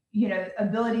 So, you know,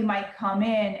 Ability might come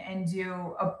in and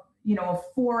do a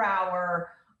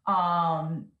 4-hour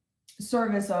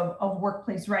service of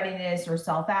workplace readiness or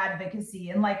self-advocacy.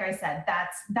 And like I said,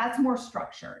 that's more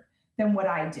structured than what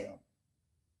I do.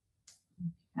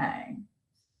 Okay.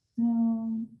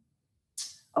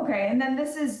 Okay, and then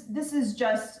this is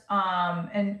just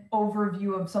an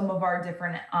overview of some of our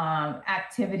different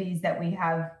activities that we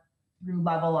have through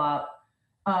Level Up.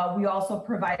 We also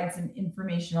provide some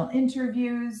informational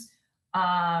interviews,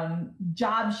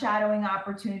 job shadowing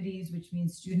opportunities, which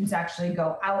means students actually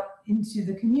go out into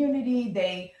the community.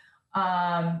 They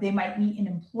might meet an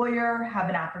employer, have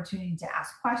an opportunity to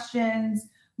ask questions,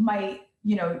 might,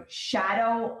 you know,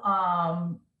 shadow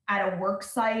at a work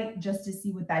site just to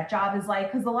see what that job is like.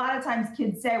 Because a lot of times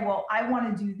kids say, well, I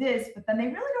want to do this, but then they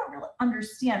really don't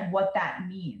understand what that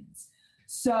means.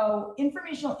 So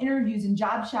informational interviews and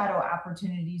job shadow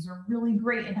opportunities are really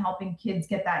great in helping kids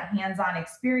get that hands-on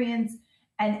experience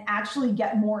and actually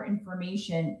get more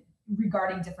information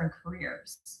regarding different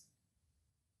careers.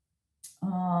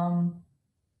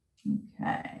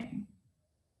 Okay.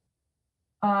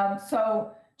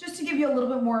 So just to give you a little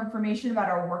bit more information about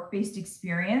our work-based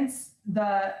experience,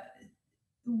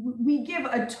 we give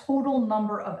a total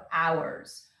number of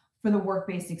hours for the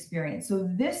work-based experience. So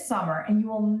this summer, and you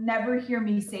will never hear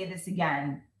me say this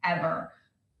again, ever,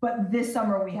 but this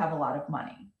summer we have a lot of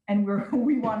money and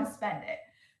we want to spend it.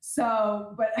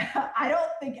 So, but I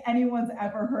don't think anyone's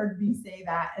ever heard me say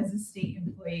that as a state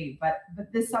employee, but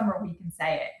this summer we can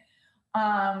say it.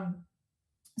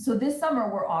 So this summer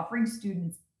we're offering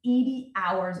students 80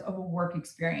 hours of a work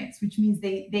experience, which means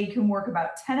they can work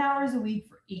about 10 hours a week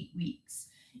for 8 weeks.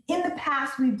 In the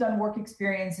past, we've done work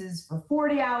experiences for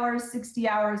 40 hours, 60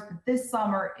 hours, but this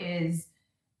summer is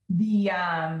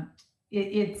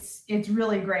it's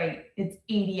really great. It's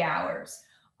 80 hours,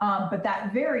 but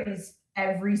that varies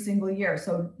every single year.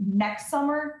 So next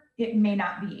summer, it may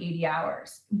not be 80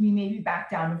 hours. We may be back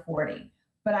down to 40,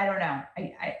 but I don't know.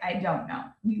 I don't know.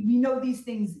 We know these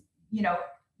things, you know,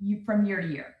 from year to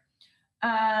year.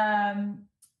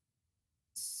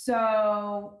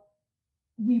 So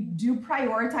we do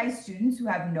prioritize students who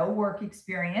have no work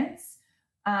experience.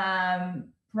 We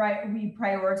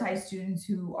prioritize students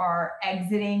who are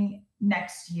exiting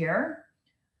next year.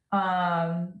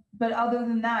 But other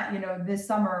than that, you know, this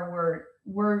summer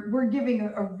we're giving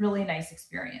a really nice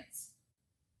experience.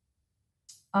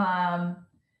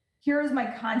 Here is my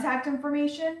contact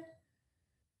information.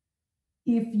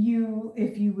 If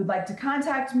you would like to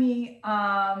contact me,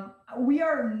 we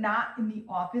are not in the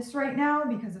office right now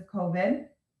because of COVID.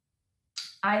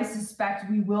 I suspect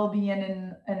we will be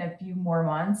in a few more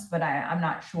months, but I'm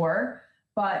not sure.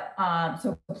 But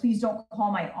so please don't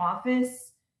call my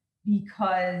office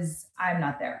because I'm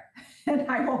not there and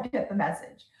I won't get the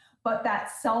message. But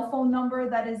that cell phone number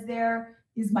that is there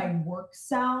is my work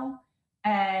cell.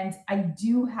 And I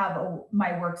do have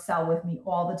my work cell with me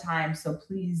all the time. So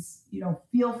please,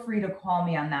 feel free to call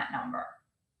me on that number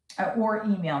or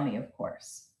email me, of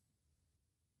course.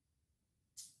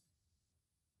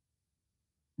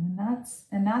 And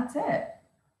that's it.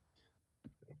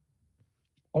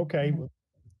 Okay.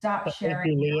 Stop sharing.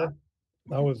 Thank you, Leah.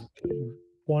 That was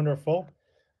wonderful.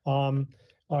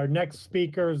 Our next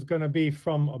speaker is going to be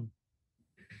from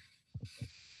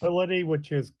Ability,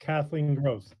 which is Kathleen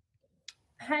Gross.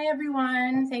 Hi,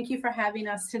 everyone. Thank you for having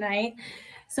us tonight.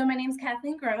 So my name is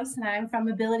Kathleen Gross, and I'm from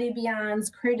Ability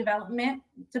Beyond's Career Development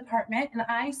Department, and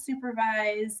I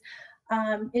supervise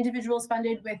individuals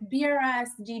funded with BRS,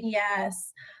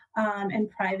 DDS, and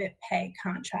private pay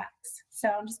contracts. So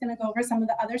I'm just going to go over some of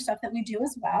the other stuff that we do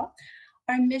as well.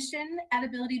 Our mission at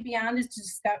Ability Beyond is to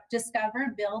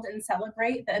discover, build, and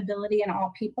celebrate the ability in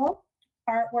all people.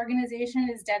 Our organization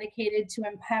is dedicated to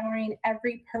empowering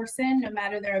every person, no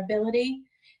matter their ability,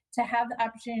 to have the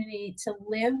opportunity to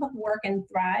live, work, and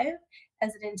thrive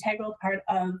as an integral part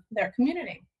of their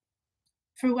community.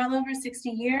 For well over 60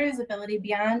 years, Ability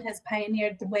Beyond has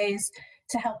pioneered the ways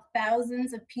to help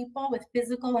thousands of people with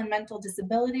physical and mental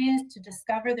disabilities to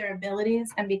discover their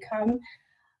abilities and become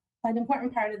an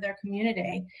important part of their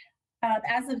community.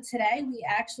 As of today, we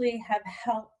actually have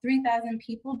helped 3,000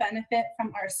 people benefit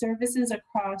from our services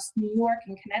across New York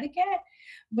and Connecticut.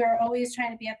 We're always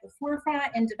trying to be at the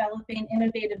forefront in developing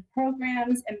innovative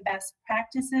programs and best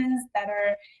practices that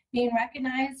are being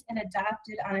recognized and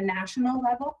adopted on a national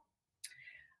level.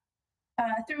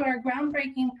 Through our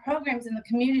groundbreaking programs in the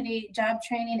community, job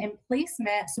training and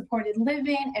placement, supported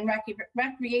living, and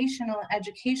recreational and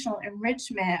educational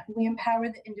enrichment, we empower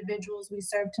the individuals we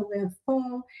serve to live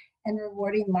full and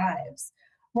rewarding lives.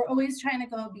 We're always trying to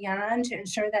go beyond to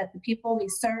ensure that the people we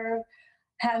serve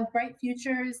have bright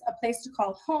futures, a place to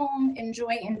call home,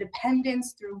 enjoy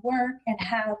independence through work, and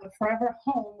have a forever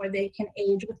home where they can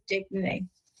age with dignity.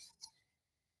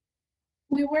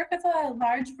 We work with a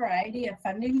large variety of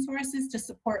funding sources to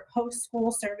support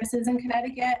post-school services in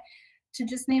Connecticut. To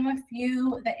just name a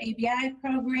few, the ABI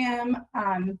program,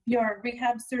 your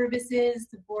rehab services,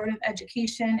 the Board of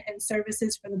Education and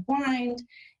Services for the Blind,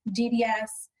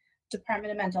 DDS,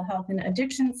 Department of Mental Health and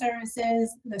Addiction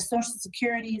Services, the Social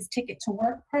Security's Ticket to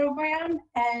Work program,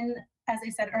 and as I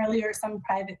said earlier, some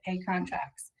private pay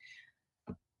contracts.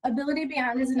 Ability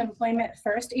Beyond is an employment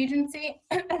first agency.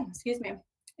 Excuse me.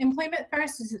 Employment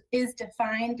first is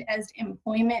defined as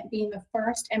employment being the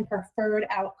first and preferred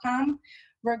outcome,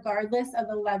 regardless of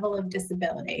the level of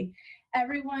disability.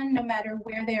 Everyone, no matter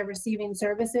where they are receiving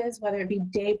services, whether it be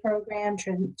day program,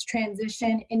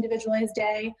 transition, individualized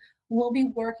day, will be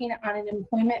working on an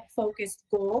employment-focused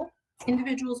goal.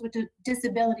 Individuals with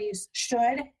disabilities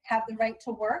should have the right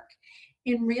to work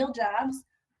in real jobs,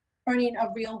 earning a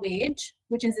real wage,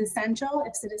 which is essential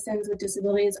if citizens with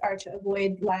disabilities are to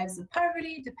avoid lives of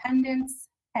poverty, dependence,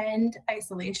 and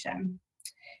isolation.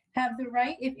 Have the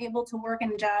right, if able, to work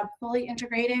in a job fully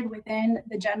integrated within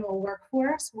the general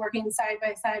workforce, working side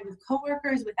by side with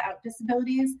coworkers without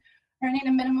disabilities, earning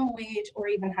a minimum wage or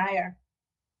even higher.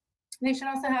 They should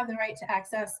also have the right to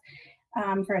access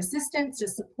for assistance to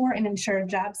support and ensure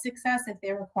job success if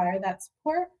they require that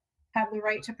support, have the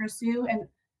right to pursue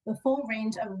the full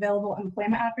range of available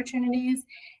employment opportunities,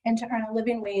 and to earn a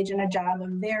living wage in a job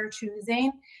of their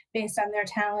choosing based on their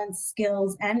talents,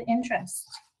 skills, and interests.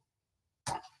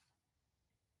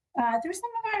 Through some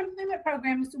of our employment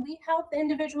programs, we help the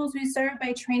individuals we serve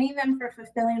by training them for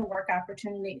fulfilling work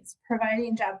opportunities,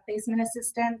 providing job placement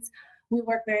assistance. We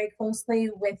work very closely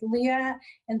with Leah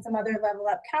and some other level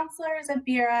up counselors at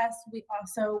BRS. We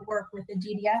also work with the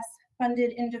DDS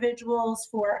funded individuals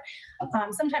for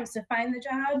sometimes to find the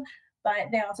job,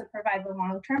 but they also provide the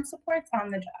long-term supports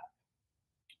on the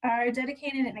job. Our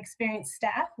dedicated and experienced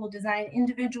staff will design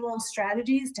individual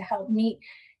strategies to help meet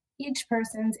each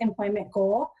person's employment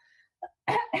goal.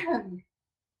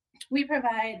 We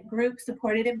provide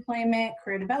group-supported employment,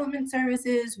 career development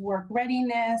services, work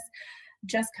readiness,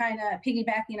 just kind of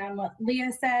piggybacking on what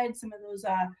Leah said, some of those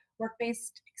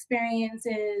work-based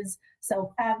experiences,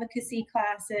 self-advocacy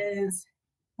classes.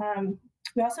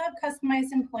 We also have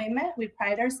customized employment. We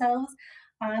pride ourselves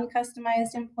on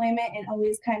customized employment and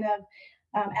always kind of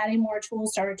adding more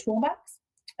tools to our toolbox.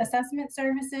 Assessment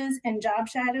services and job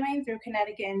shadowing through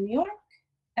Connecticut and New York.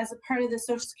 as a part of the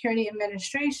Social Security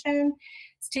Administration,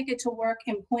 Ticket to Work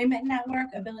Employment Network,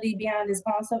 Ability Beyond is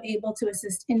also able to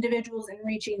assist individuals in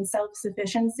reaching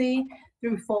self-sufficiency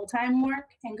through full-time work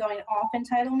and going off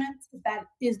entitlements if that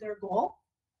is their goal.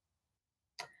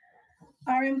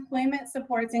 Our employment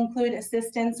supports include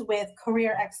assistance with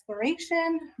career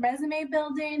exploration, resume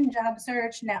building, job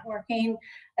search, networking,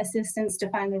 assistance to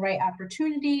find the right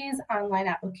opportunities, online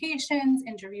applications,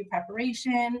 interview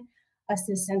preparation,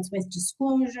 assistance with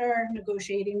disclosure,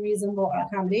 negotiating reasonable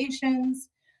accommodations,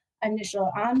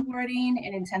 initial onboarding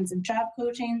and intensive job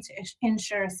coaching to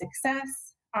ensure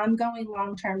success, ongoing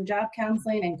long-term job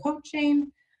counseling and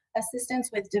coaching, assistance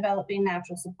with developing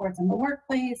natural supports in the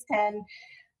workplace, and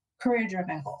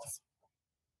career-driven goals.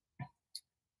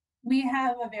 We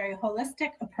have a very holistic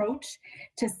approach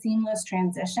to seamless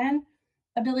transition.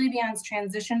 Ability Beyond's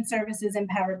transition services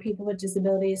empower people with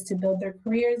disabilities to build their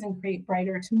careers and create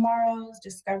brighter tomorrows,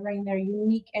 discovering their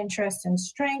unique interests and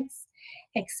strengths,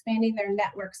 expanding their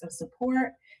networks of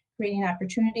support, creating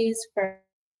opportunities for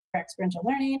experiential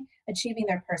learning, achieving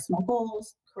their personal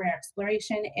goals, career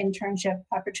exploration, internship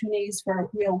opportunities for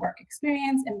real work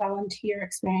experience, and volunteer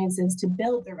experiences to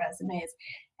build their resumes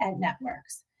and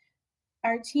networks.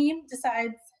 Our team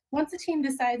decides, once the team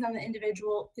decides on the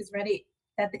individual is ready,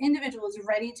 that the individual is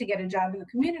ready to get a job in the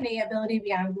community, Ability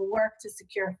Beyond will work to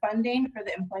secure funding for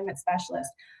the employment specialist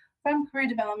from career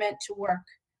development to work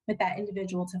with that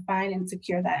individual to find and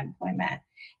secure that employment.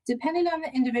 Depending on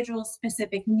the individual's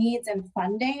specific needs and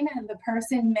funding, the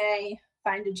person may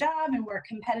find a job and work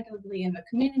competitively in the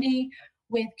community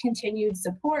with continued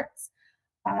supports.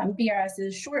 BRS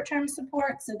is short-term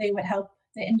support, so they would help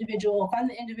the individual, fund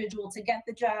the individual to get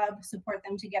the job, support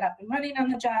them to get up and running on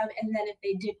the job, and then if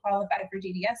they did qualify for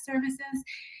DDS services,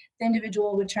 the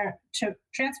individual would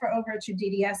transfer over to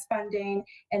DDS funding,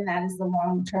 and that is the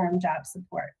long-term job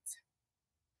support.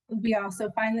 We also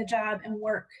find the job and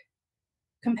work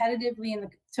competitively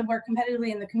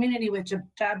in the community with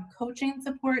job coaching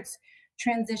supports,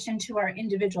 transition to our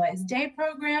individualized day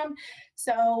program.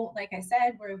 So like I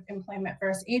said, we're an employment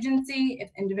first agency.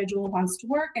 If the individual wants to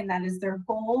work and that is their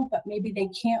goal, but maybe they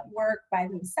can't work by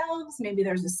themselves, maybe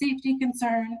there's a safety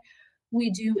concern,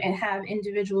 we do and have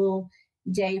individual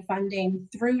day funding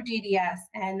through DDS,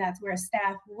 and that's where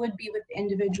staff would be with the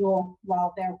individual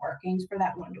while they're working for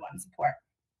that one-to-one support.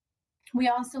 We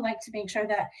also like to make sure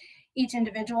that each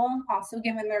individual, also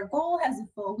given their goal, has a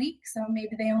full week. So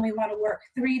maybe they only want to work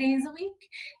 3 days a week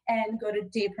and go to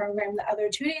day program the other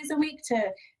 2 days a week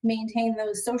to maintain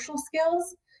those social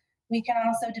skills. We can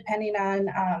also, depending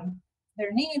on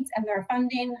their needs and their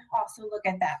funding, also look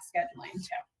at that scheduling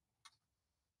too.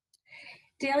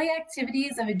 Daily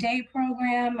activities of a day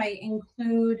program might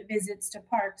include visits to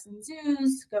parks and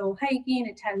zoos, go hiking,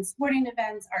 attend sporting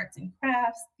events, arts and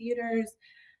crafts, theaters,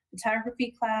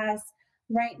 photography class.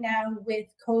 Right now with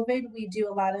COVID, we do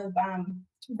a lot of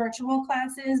virtual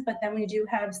classes, but then we do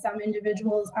have some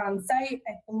individuals on site.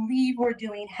 I believe we're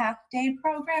doing half-day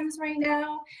programs right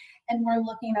now, and we're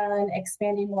looking on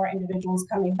expanding more individuals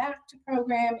coming back to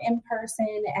program in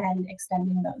person and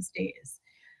extending those days.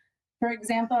 For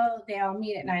example, they all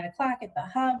meet at 9 o'clock at the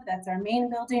hub. That's our main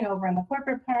building over in the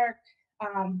corporate park.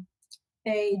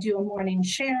 They do a morning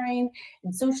sharing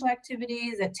and social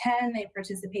activities. At 10, they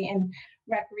participate in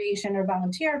recreation or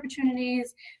volunteer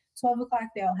opportunities. 12 o'clock,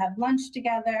 they all have lunch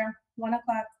together. 1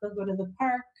 o'clock, they'll go to the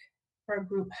park for a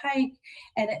group hike.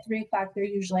 And at 3 o'clock, they're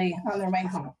usually on their way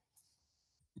home.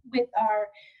 With our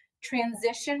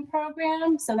transition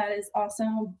program, so that is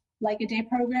also like a day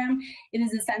program, it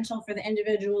is essential for the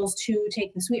individuals to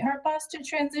take the Sweetheart Bus to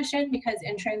transition, because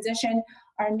in transition,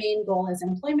 our main goal is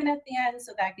employment at the end.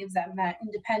 So that gives them that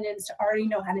independence to already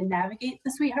know how to navigate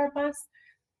the Sweetheart Bus.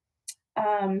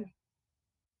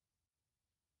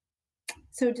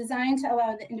 So designed to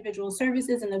allow the individual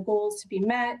services and the goals to be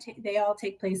met, they all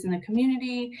take place in the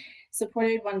community,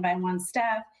 supported one-by-one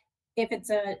staff. If it's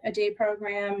a day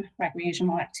program,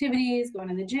 recreational activities, going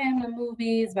to the gym, the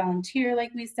movies, volunteer,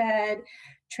 like we said,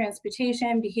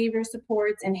 transportation, behavior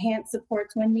supports, enhanced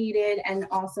supports when needed, and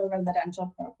also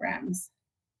residential programs.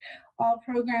 All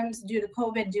programs due to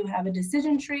COVID do have a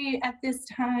decision tree at this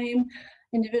time.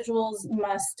 Individuals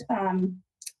must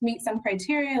meet some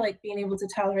criteria like being able to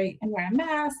tolerate and wear a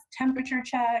mask, temperature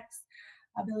checks,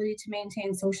 ability to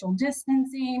maintain social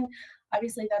distancing.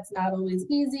 Obviously, that's not always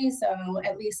easy, so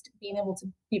at least being able to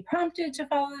be prompted to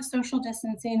follow the social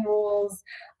distancing rules.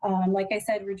 Like I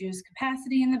said, reduce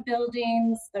capacity in the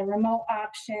buildings, the remote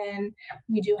option.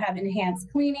 We do have enhanced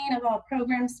cleaning of all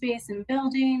program space and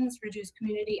buildings, reduce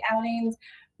community outings,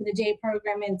 for the day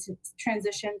program into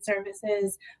transition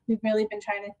services. We've really been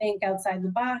trying to think outside the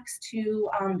box to,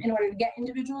 in order to get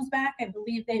individuals back. I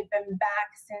believe they've been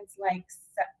back since like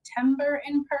September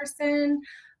in person.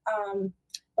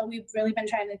 But we've really been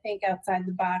trying to think outside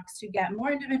the box to get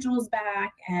more individuals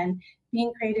back and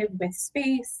being creative with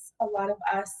space. A lot of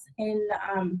us in,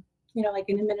 like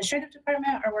an administrative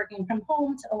department are working from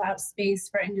home to allow space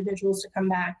for individuals to come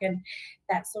back, and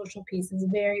that social piece is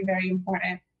very, very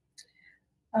important.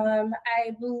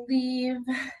 I believe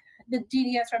the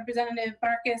DDS representative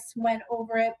Barkus went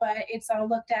over it, but it's all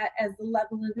looked at as the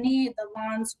level of need, the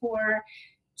lawn score,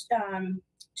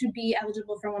 to be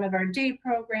eligible for one of our day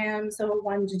programs. So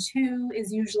 1 to 2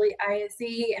 is usually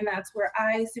ISE, and that's where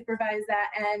I supervise that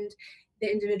and the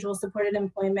individual supported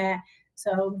employment.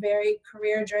 So very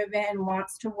career driven,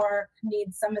 wants to work,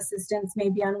 needs some assistance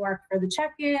maybe on work for the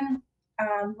check-in.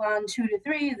 Lawn 2 to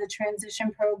 3 is a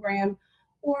transition program,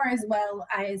 or as well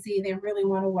ISE, they really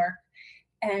want to work.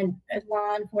 And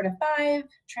lawn 4 to 5,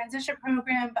 transition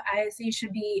program, but ISE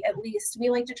should be at least,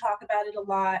 we like to talk about it a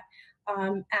lot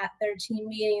at their team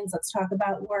meetings. Let's talk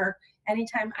about work.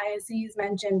 Anytime ISE is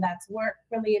mentioned, that's work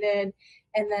related.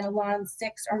 And then a lawn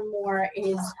 6 or more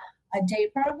is a day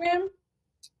program.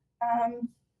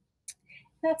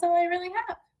 That's all I really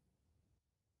have.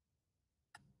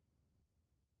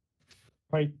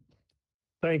 Right.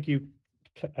 Thank you,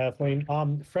 Kathleen.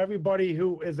 For everybody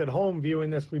who is at home viewing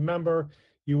this, remember,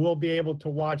 you will be able to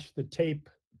watch the tape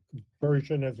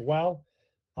version as well.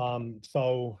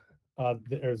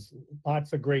 There's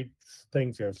lots of great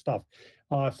things here, stuff.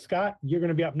 Scott, you're going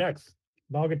to be up next.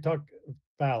 Naugatuck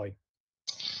Valley.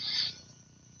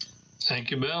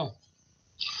 Thank you, Bill.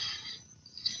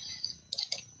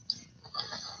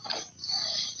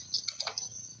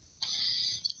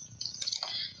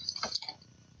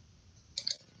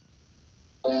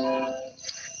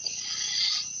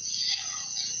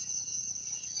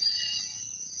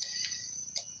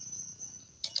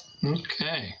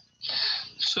 Okay.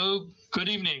 So, good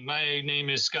evening. My name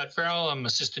is Scott Farrell. I'm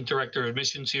Assistant Director of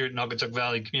Admissions here at Naugatuck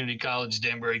Valley Community College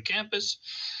Danbury campus.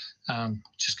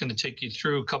 Just going to take you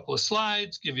through a couple of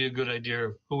slides, give you a good idea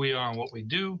of who we are and what we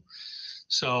do.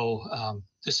 So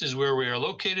this is where we are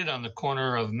located, on the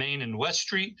corner of Main and West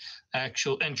Street.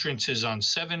 Actual entrance is on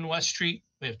 7 West Street.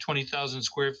 We have 20,000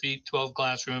 square feet, 12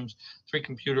 classrooms, 3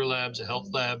 computer labs, a health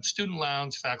lab, student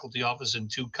lounge, faculty office,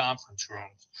 and 2 conference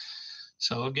rooms.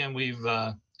 So again, we've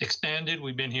expanded.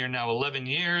 We've been here now 11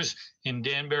 years in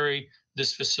Danbury.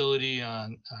 This facility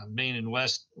on Main and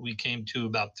West, we came to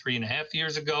about 3.5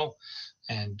 years ago,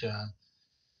 and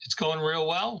it's going real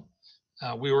well.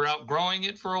 We were outgrowing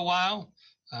it for a while.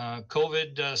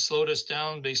 COVID slowed us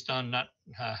down based on not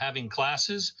having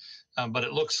classes, but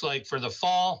it looks like for the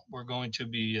fall, we're going to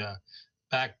be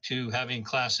back to having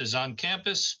classes on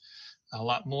campus, a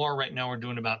lot more. Right now, we're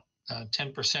doing about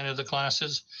 10% of the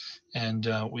classes, and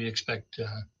we expect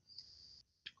a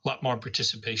lot more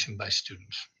participation by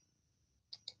students.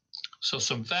 So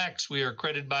some facts: we are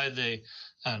accredited by the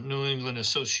New England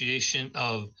Association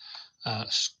of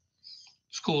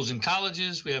Schools and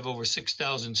Colleges. We have over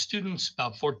 6,000 students,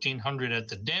 about 1,400 at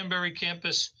the Danbury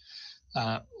campus,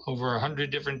 over 100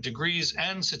 different degrees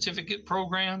and certificate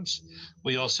programs.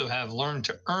 We also have Learn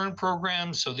to Earn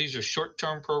programs. So these are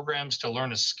short-term programs to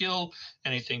learn a skill,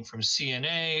 anything from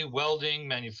CNA, welding,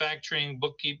 manufacturing,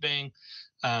 bookkeeping,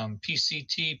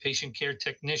 PCT, patient care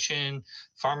technician,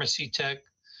 pharmacy tech,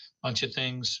 bunch of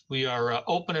things. We are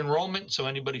open enrollment, so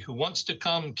anybody who wants to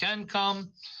come can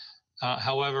come.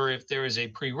 However, if there is a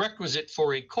prerequisite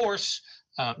for a course,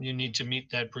 you need to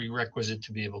meet that prerequisite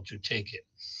to be able to take it.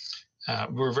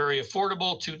 We're very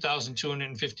affordable,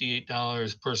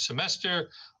 $2,258 per semester,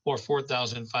 or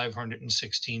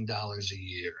 $4,516 a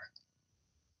year.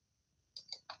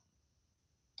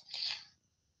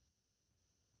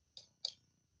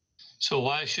 So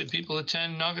why should people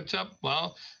attend Naugatuck?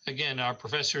 Well, again, our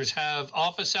professors have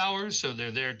office hours, so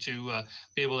they're there to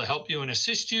be able to help you and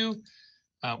assist you.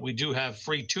 We do have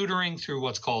free tutoring through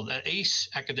what's called ACE,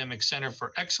 Academic Center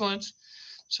for Excellence.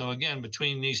 So again,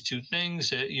 between these two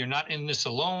things, you're not in this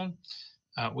alone.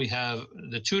 We have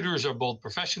the tutors are both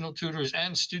professional tutors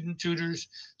and student tutors.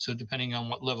 So depending on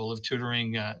what level of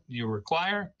tutoring you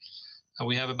require,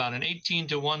 we have about an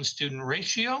 18-to-1 student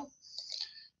ratio.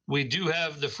 We do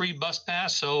have the free bus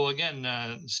pass. So again,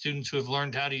 students who have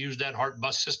learned how to use that HART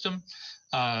bus system,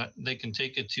 they can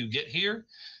take it to get here.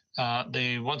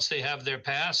 Once they have their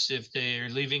pass, if they're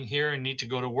leaving here and need to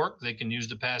go to work, they can use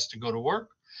the pass to go to work.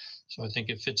 So I think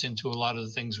it fits into a lot of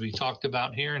the things we talked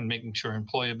about here, and making sure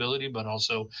employability, but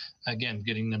also, again,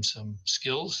 getting them some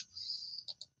skills.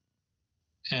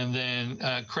 and then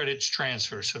credits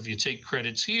transfer. So if you take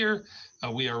credits here,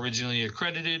 we are originally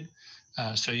accredited,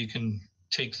 so you can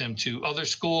take them to other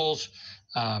schools.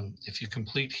 If you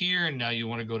complete here and now you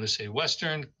want to go to, say,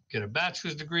 Western, get a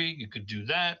bachelor's degree, you could do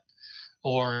that.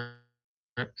 Or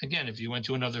again, if you went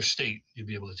to another state, you'd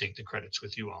be able to take the credits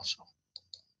with you also.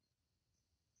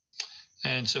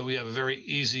 And so we have a very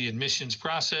easy admissions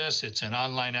process. It's an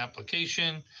online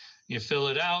application. You fill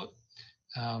it out.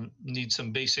 Need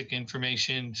some basic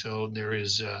information. So there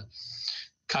is a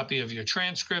copy of your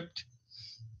transcript.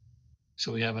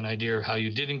 So we have an idea of how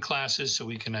you did in classes, so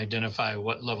we can identify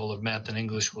what level of math and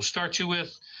English we'll start you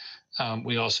with.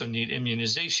 We also need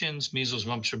immunizations. Measles,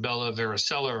 mumps, rubella,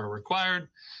 varicella are required.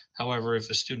 However, if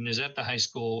a student is at the high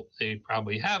school, they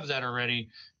probably have that already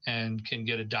and can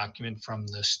get a document from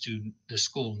the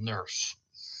school nurse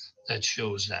that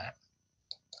shows that.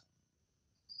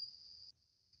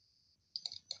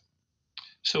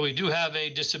 So we do have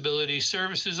a disability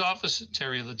services office.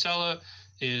 Terry Latella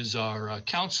is our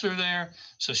counselor there.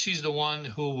 So she's the one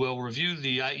who will review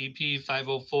the IEP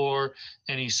 504,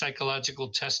 any psychological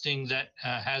testing that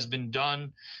has been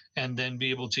done, and then be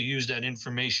able to use that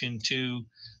information to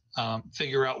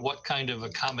figure out what kind of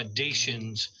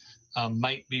accommodations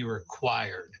might be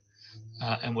required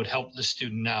and would help the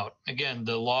student out. Again,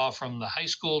 the law from the high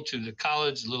school to the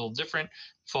college is a little different,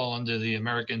 fall under the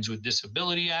Americans with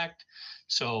Disability Act.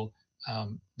 So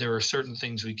there are certain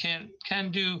things we can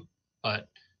do, but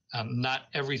not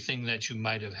everything that you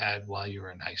might have had while you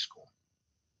were in high school.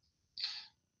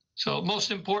 So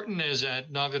most important is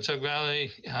at Naugatuck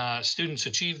Valley, students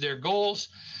achieve their goals.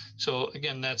 So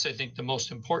again, that's, I think, the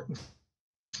most important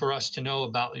for us to know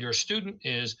about your student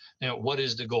is, what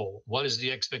is the goal? What is the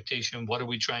expectation? What are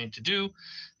we trying to do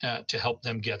to help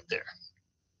them get there?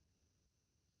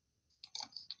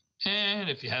 And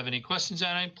if you have any questions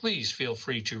on it, please feel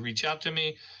free to reach out to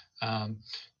me.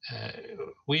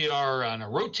 We are on a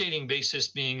rotating basis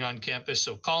being on campus,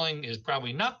 so calling is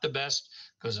probably not the best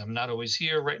because I'm not always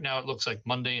here. Right now it looks like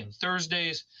Monday and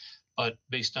Thursdays, but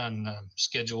based on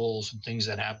schedules and things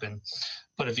that happen.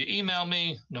 But if you email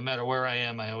me, no matter where I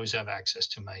am, I always have access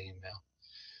to my email.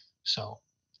 So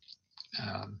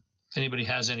if anybody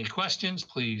has any questions,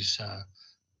 please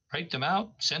write them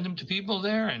out, send them to people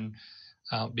there, and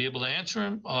I'll be able to answer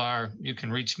them, or you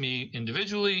can reach me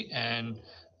individually and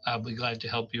I'll be glad to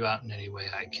help you out in any way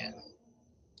I can.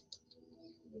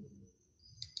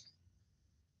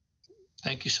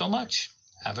 Thank you so much.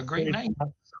 Have a great night.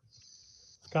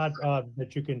 Scott,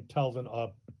 that you can tell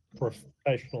a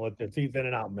professional at this. He's in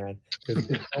and out, man. There's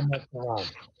so much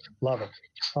around. Love it.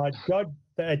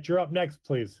 Judge, you're up next,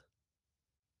 please.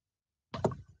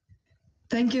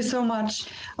 Thank you so much.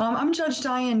 I'm Judge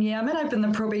Diane Yamet. I've been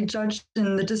the probate judge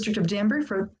in the District of Danbury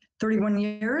for 31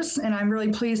 years, and I'm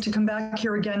really pleased to come back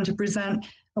here again to present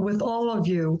with all of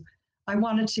you. I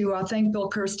wanted to thank Bill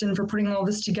Kirsten for putting all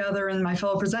this together and my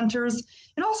fellow presenters,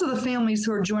 and also the families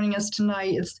who are joining us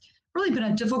tonight. It's really been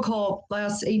a difficult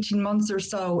last 18 months or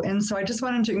so, and so I just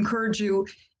wanted to encourage you,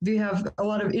 if you have a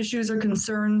lot of issues or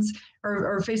concerns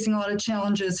or facing a lot of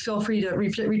challenges, feel free to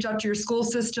reach out to your school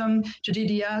system, to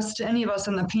DDS, to any of us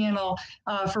on the panel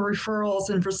for referrals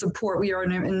and for support. We are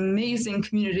an amazing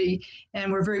community,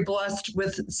 and we're very blessed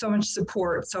with so much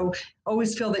support. So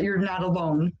always feel that you're not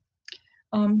alone.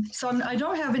 I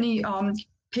don't have any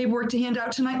paperwork to hand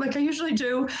out tonight like I usually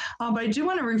do, but I do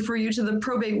want to refer you to the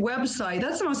probate website.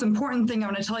 That's the most important thing I'm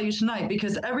going to tell you tonight,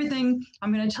 because everything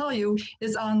I'm going to tell you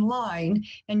is online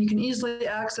and you can easily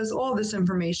access all this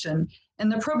information.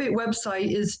 And the probate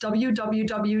website is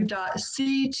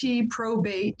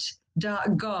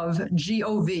www.ctprobate.gov,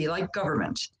 G-O-V, like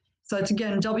government. So that's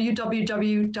again,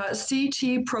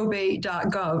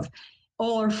 www.ctprobate.gov.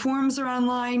 All our forms are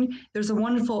online. There's a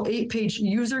wonderful 8-page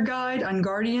user guide on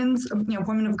guardians,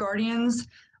 appointment of guardians,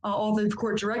 all the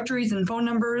court directories and phone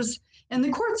numbers. And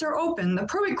the courts are open. The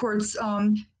probate courts,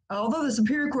 although the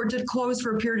Superior Court did close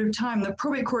for a period of time, the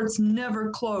probate courts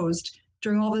never closed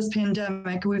during all this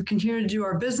pandemic. We've continued to do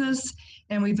our business,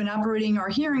 and we've been operating our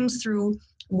hearings through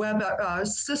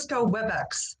Cisco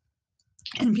WebEx.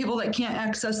 And people that can't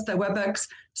access the WebEx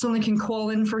certainly can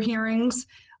call in for hearings.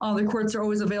 The courts are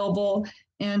always available.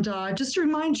 And just to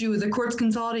remind you, the courts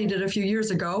consolidated a few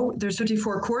years ago. There's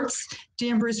 54 courts.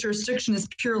 Danbury's jurisdiction is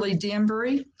purely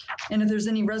Danbury. And if there's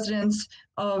any residents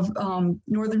of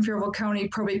Northern Faribault County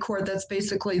Probate Court, that's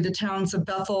basically the towns of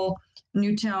Bethel,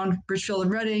 Newtown, Bridgefield,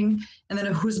 and Reading. And then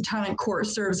a Housatonic Court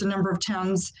serves a number of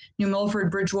towns: New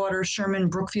Milford, Bridgewater, Sherman,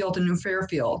 Brookfield, and New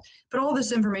Fairfield. But all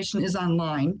this information is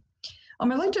online.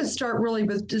 I'd like to start really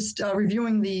with just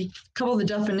reviewing a couple of the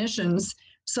definitions.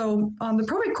 So the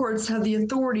probate courts have the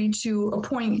authority to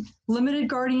appoint limited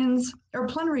guardians or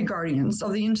plenary guardians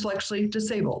of the intellectually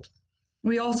disabled.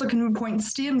 We also can appoint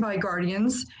standby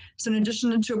guardians. So in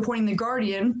addition to appointing the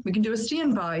guardian, we can do a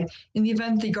standby. In the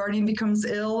event the guardian becomes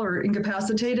ill or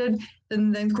incapacitated,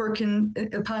 then the court can,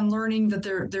 upon learning that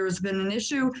there has been an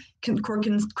issue, court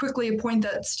can quickly appoint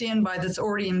that standby that's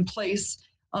already in place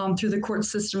through the court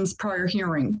system's prior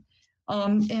hearing.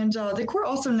 The court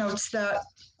also notes that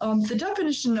the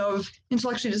definition of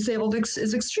intellectually disabled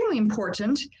is extremely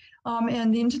important,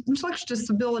 and the intellectual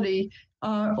disability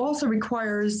also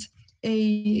requires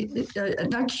an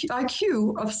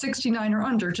IQ of 69 or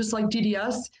under, just like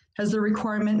DDS has the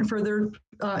requirement for their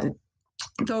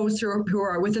those who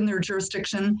are within their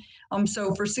jurisdiction.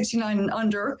 So for 69 and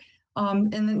under,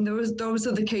 and then those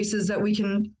are the cases that we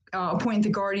can appoint the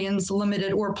guardians,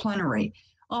 limited or plenary.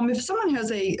 If someone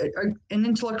has an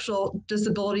intellectual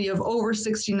disability of over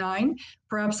 69,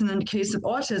 perhaps in the case of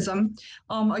autism,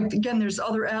 again, there's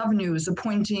other avenues,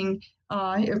 appointing,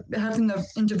 having the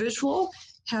individual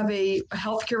have a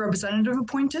healthcare representative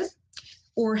appointed,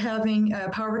 or having a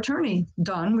power of attorney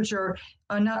done, which are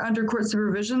not under court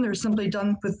supervision. They're simply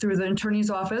done through the attorney's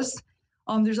office.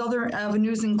 There's other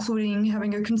avenues, including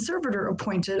having a conservator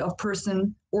appointed of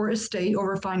person or estate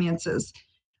over finances.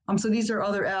 So these are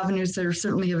other avenues that are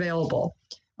certainly available.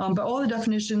 But all the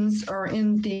definitions are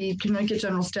in the Connecticut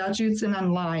General Statutes and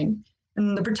online.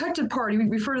 And the protected party, we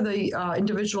refer to the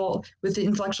individual with the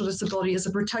intellectual disability as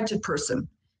a protected person,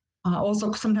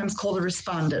 also sometimes called a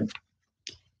respondent.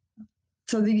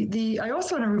 So I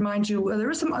also want to remind you, there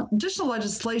was some additional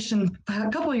legislation a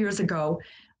couple of years ago.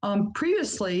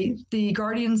 Previously, the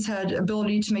guardians had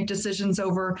ability to make decisions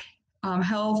over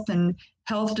health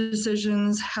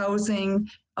decisions, housing,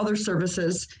 other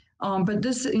services. But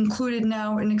this included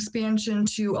now an expansion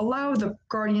to allow the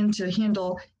guardian to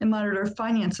handle and monitor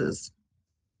finances.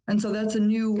 And so that's a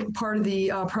new part of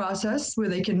the process where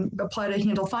they can apply to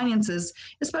handle finances,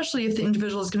 especially if the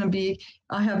individual is going to be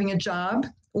having a job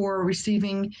or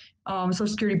receiving Social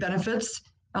Security benefits.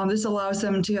 This allows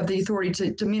them to have the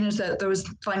authority to manage those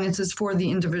finances for the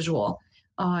individual.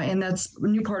 And that's a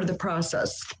new part of the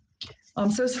process.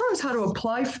 So as far as how to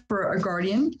apply for a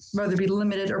guardian, whether it be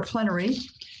limited or plenary,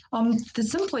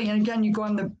 simply, and again, you go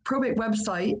on the probate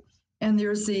website, and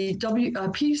there's the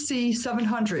PC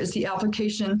 700 is the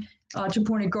application to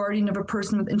appoint a guardian of a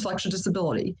person with intellectual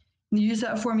disability. And you use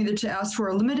that form either to ask for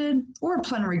a limited or a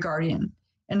plenary guardian.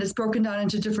 And it's broken down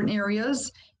into different areas.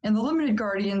 And the limited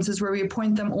guardians is where we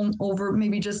appoint them over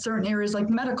maybe just certain areas like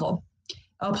medical.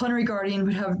 A plenary guardian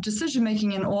would have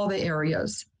decision-making in all the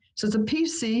areas. So it's a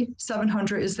PC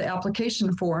 700 is the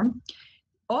application form.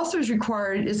 Also is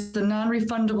required is the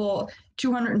non-refundable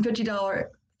 $250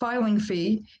 filing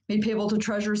fee made payable to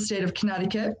Treasurer State of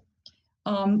Connecticut.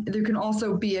 There can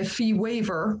also be a fee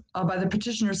waiver by the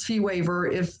petitioner's fee waiver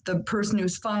if the person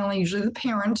who's filing, usually the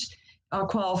parent,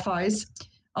 qualifies.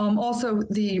 Also,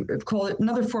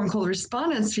 another form called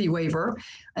respondent's fee waiver,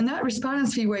 and that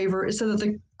respondent's fee waiver is so that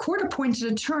the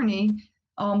court-appointed attorney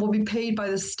will be paid by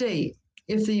the state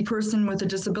if the person with a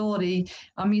disability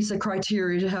meets the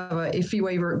criteria to have a fee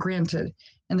waiver granted.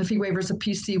 And the fee waiver is a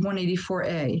PC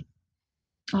 184A.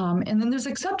 And then there's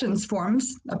acceptance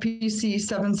forms, a PC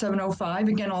 7705.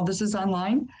 Again, all this is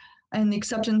online. And the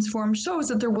acceptance form shows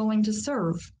that they're willing to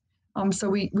serve. So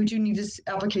we do need these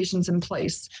applications in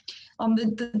place.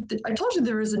 I told you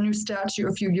there was a new statute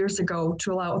a few years ago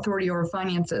to allow authority over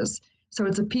finances. So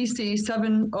it's a PC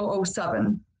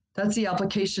 7007. That's the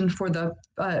application for the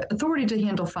authority to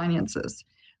handle finances.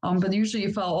 But usually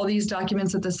you file all these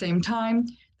documents at the same time.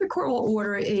 The court will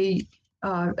order a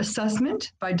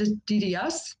assessment by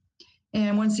DDS.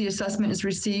 And once the assessment is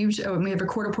received, and we have a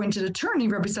court-appointed attorney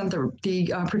represent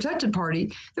the protected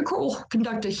party, the court will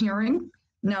conduct a hearing.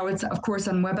 Now it's, of course,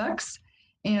 on WebEx.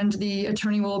 And the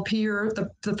attorney will appear,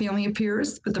 the family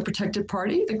appears with the protected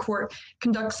party. The court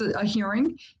conducts a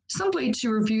hearing simply to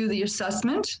review the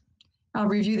assessment,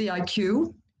 review the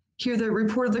IQ, hear the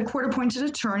report of the court-appointed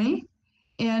attorney,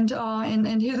 and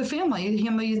hear the family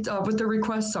what their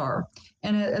requests are.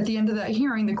 And at the end of that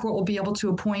hearing, the court will be able to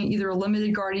appoint either a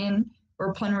limited guardian or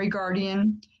a plenary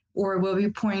guardian, or will be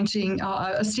appointing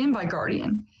a standby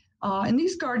guardian. And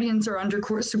these guardians are under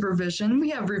court supervision.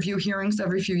 We have review hearings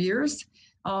every few years,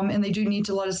 and they do need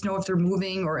to let us know if they're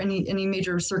moving or any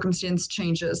major circumstance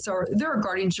changes. So there are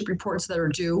guardianship reports that are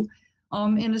due.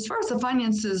 And as far as the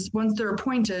finances, once they're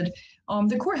appointed,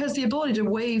 the court has the ability to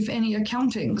waive any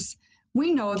accountings.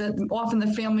 We know that often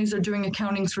the families are doing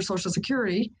accountings for Social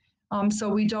Security, so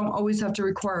we don't always have to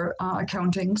require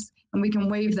accountings, and we can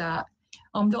waive that.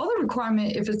 The other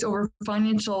requirement, if it's over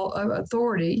financial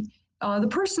authority, the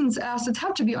person's assets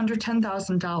have to be under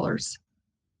 $10,000.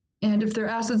 And if their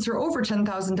assets are over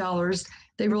 $10,000,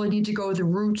 they really need to go the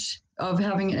route of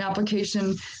having an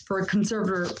application for a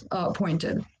conservator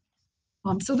appointed.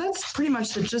 So that's pretty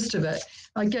much the gist of it.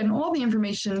 Again, all the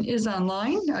information is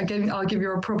online. Again, I'll give you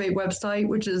our probate website,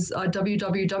 which is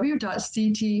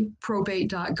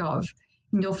www.ctprobate.gov.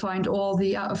 And you'll find all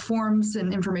the forms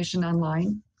and information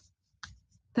online.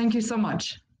 Thank you so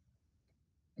much.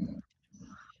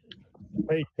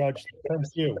 Great, Judge. Thank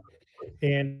you.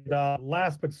 And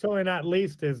last but certainly not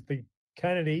least is the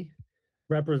Kennedy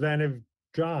Representative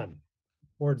John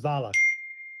Wardzala.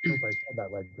 Hope I said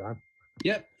that right, John.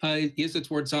 Yep. Yes, it's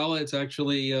Wardzala. It's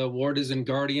actually Ward is in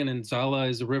Guardian and Zala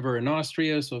is a river in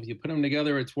Austria. So if you put them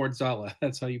together, it's Wardzala.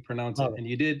 That's how you pronounce it. And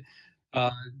you did.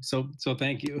 So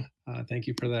thank you. Thank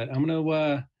you for that. I'm going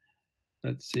to,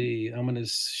 let's see, I'm going to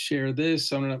share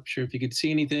this. I'm not sure if you could see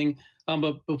anything.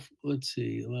 But let's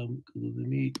see, Google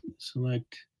Meet,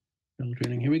 select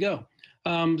training. Here we go.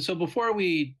 So before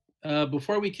we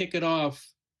kick it off,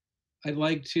 I'd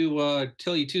like to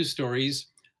tell you two stories.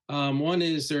 One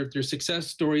is they're success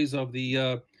stories of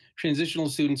the transitional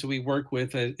students that we work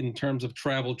with in terms of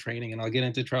travel training, and I'll get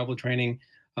into travel training,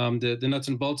 the nuts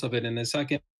and bolts of it in a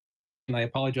second. And I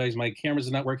apologize, my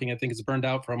camera's not working. I think it's burned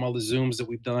out from all the Zooms that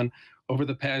we've done over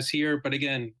the past year. But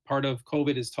again, part of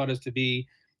COVID has taught us to be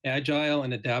agile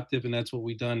and adaptive, and that's what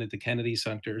we've done at the Kennedy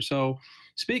Center. So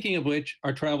speaking of which,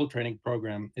 our travel training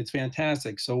program, it's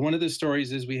fantastic. So one of the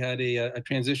stories is we had a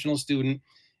transitional student,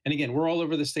 and again, we're all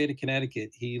over the state of Connecticut.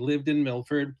 He lived in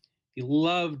Milford. He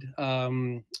loved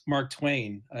Mark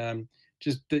Twain.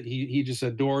 He just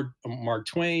adored Mark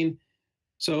Twain.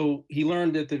 So he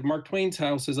learned that the Mark Twain's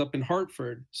house is up in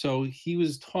Hartford. So he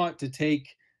was taught to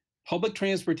take public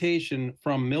transportation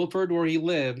from Milford, where he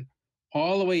lived,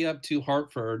 all the way up to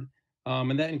Hartford.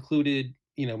 And that included,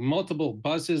 multiple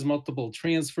buses, multiple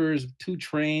transfers, 2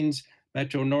 trains,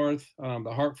 Metro North,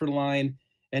 the Hartford line.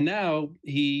 And now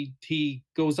he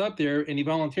goes up there and he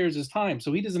volunteers his time.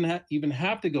 So he doesn't even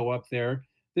have to go up there.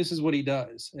 This is what he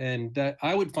does. And that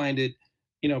I would find it,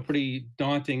 pretty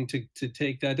daunting to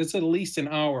take that. That's at least an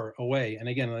hour away. And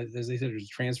again, as I said, there's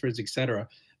transfers, et cetera.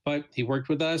 But he worked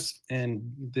with us, and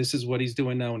this is what he's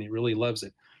doing now, and he really loves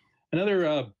it.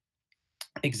 Another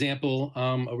example,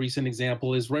 a recent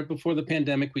example, is right before the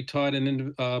pandemic, we taught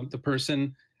the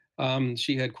person,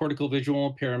 she had cortical visual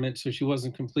impairment, so she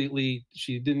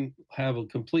didn't have a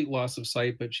complete loss of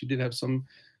sight, but she did have some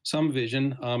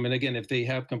vision. And again, if they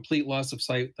have complete loss of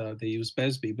sight, they use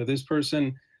BESB. But this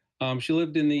person, she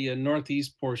lived in the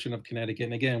northeast portion of Connecticut.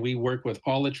 And again, we work with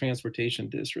all the transportation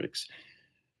districts.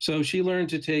 So she learned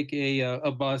to take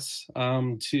a bus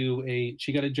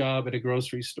she got a job at a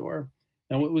grocery store.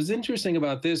 And what was interesting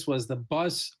about this was the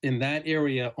bus in that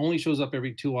area only shows up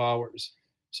every 2 hours.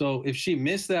 So if she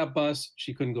missed that bus,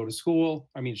 she couldn't go to school.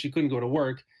 She couldn't go to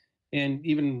work. And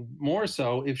even more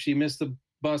so, if she missed the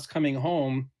bus coming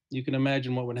home, you can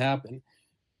imagine what would happen.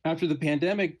 After the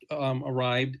pandemic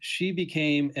arrived, she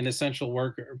became an essential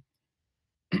worker.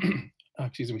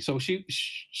 Excuse me. So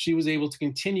she was able to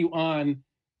continue on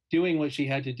doing what she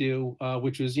had to do,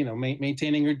 which was,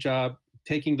 maintaining her job,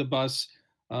 taking the bus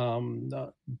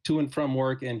to and from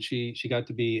work, and she got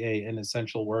to be an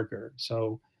essential worker.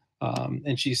 So,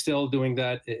 and she's still doing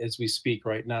that as we speak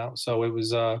right now. So it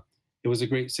was a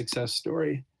great success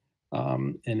story,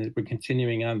 and we're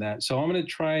continuing on that. So I'm going to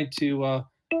try to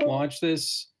launch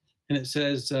this, and it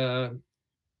says I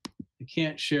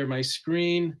can't share my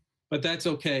screen, but that's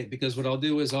okay, because what I'll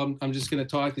do is I'm just going to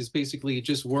talk. Is basically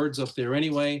just words up there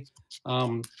anyway.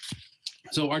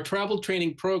 So our travel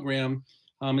training program.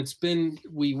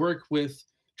 We work with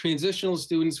transitional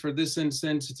students. For this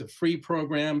instance, it's a free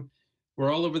program.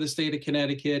 We're all over the state of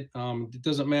Connecticut. It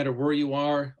doesn't matter where you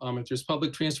are. If there's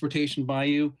public transportation by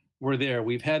you, we're there.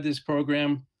 We've had this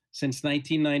program since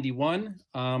 1991,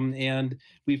 and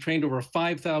we've trained over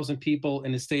 5,000 people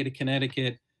in the state of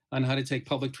Connecticut on how to take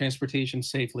public transportation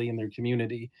safely in their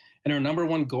community. And our number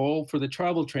one goal for the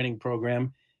travel training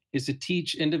program is to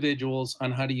teach individuals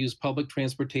on how to use public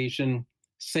transportation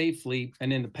safely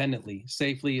and independently.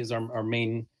 Safely is our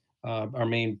main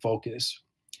focus.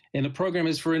 And the program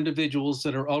is for individuals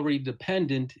that are already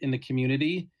dependent in the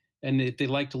community, and if they'd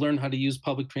like to learn how to use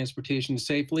public transportation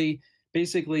safely,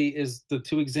 basically is the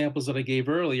 2 examples that I gave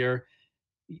earlier.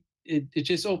 It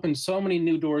just opens so many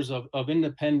new doors of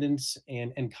independence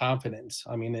and confidence.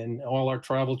 And all our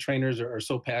travel trainers are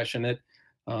so passionate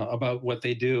about what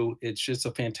they do. It's just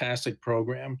a fantastic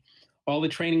program. All the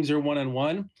trainings are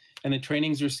one-on-one, and the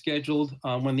trainings are scheduled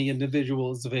when the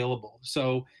individual is available.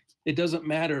 So it doesn't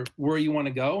matter where you want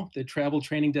to go. The travel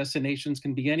training destinations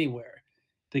can be anywhere.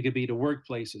 They could be to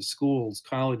workplaces, schools,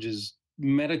 colleges,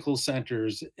 medical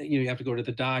centers. You have to go to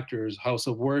the doctor's, house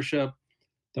of worship,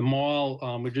 the mall.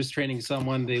 We're just training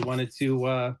someone. They wanted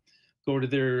to go to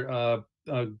their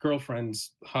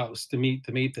girlfriend's house to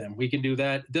meet them. We can do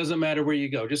that. It doesn't matter where you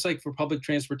go. Just like for public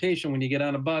transportation, when you get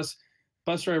on a bus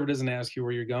driver doesn't ask you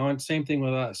where you're going. Same thing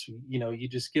with us. You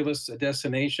just give us a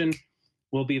destination,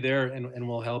 we'll be there and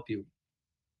we'll help you.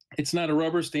 It's not a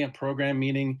rubber stamp program,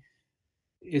 meaning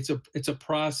it's a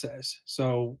process.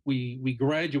 So we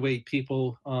graduate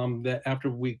people that after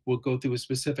we'll go through a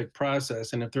specific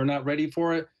process, and if they're not ready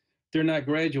for it, they're not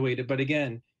graduated. But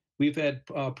again, we've had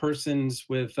persons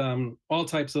with all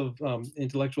types of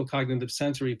intellectual, cognitive,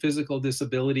 sensory, physical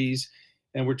disabilities,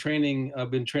 and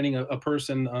I've been training a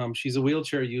person. She's a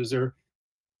wheelchair user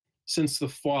since the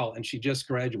fall, and she just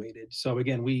graduated. So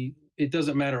again, it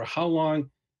doesn't matter how long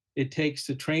it takes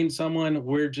to train someone.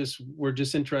 We're just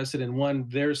interested in, one,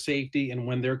 their safety, and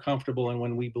when they're comfortable and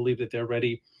when we believe that they're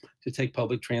ready to take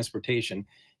public transportation.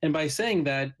 And by saying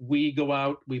that, we've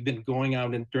been going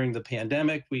out during the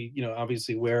pandemic. We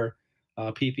obviously wear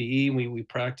PPE. We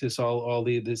practice all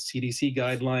the CDC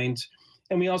guidelines,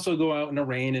 and we also go out in the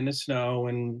rain and the snow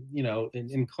and in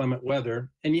inclement weather.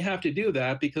 And you have to do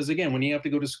that because, again, when you have to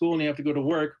go to school and you have to go to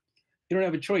work, you don't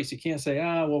have a choice. You can't say,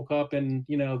 I woke up and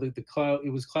the cloud, it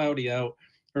was cloudy out,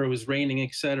 or it was raining,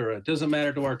 etc. It doesn't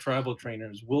matter to our travel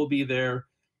trainers. We'll be there,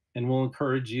 and we'll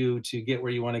encourage you to get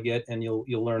where you want to get, and you'll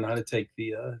learn how to take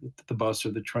the bus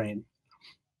or the train.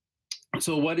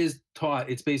 So what is taught?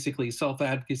 It's basically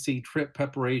self-advocacy, trip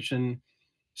preparation,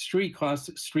 street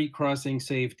crossing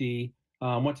safety,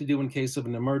 what to do in case of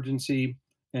an emergency,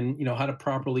 and how to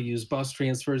properly use bus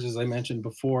transfers, as I mentioned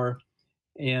before.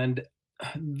 And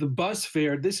the bus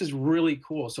fare, this is really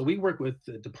cool. So we work with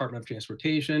the Department of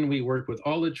Transportation. We work with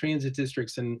all the transit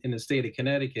districts in the state of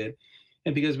Connecticut.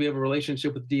 And because we have a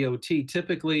relationship with DOT,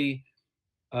 typically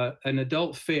an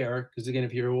adult fare, because again,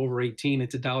 if you're over 18,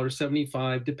 it's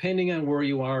 $1.75, depending on where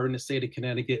you are in the state of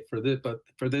Connecticut but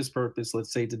for this purpose,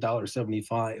 let's say it's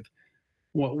 $1.75.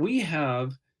 What we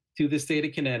have through the state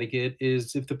of Connecticut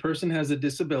is, if the person has a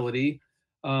disability,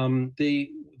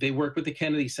 they work with the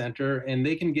Kennedy Center, and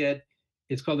they can get,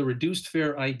 it's called a reduced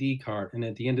fare ID card. And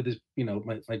at the end of this,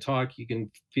 my talk, you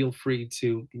can feel free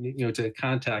to, to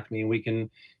contact me, and we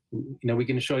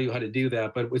can show you how to do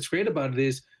that. But what's great about it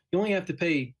is you only have to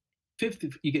pay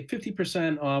you get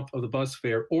 50% off of the bus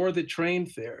fare or the train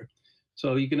fare.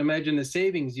 So you can imagine the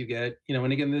savings you get,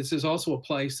 and again, this also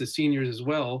applies to seniors as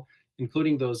well,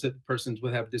 including those persons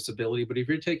with have disability. But if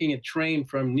you're taking a train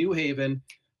from New Haven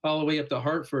all the way up to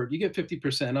Hartford, you get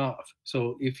 50% off.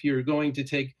 So if you're going to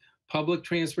take public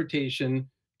transportation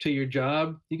to your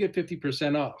job, you get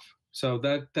 50% off. So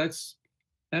that's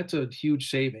a huge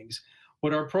savings.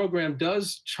 What our program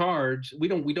does charge, we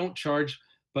don't charge,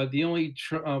 but the only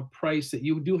price that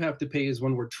you do have to pay is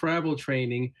when we're travel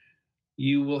training,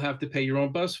 you will have to pay your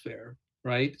own bus fare,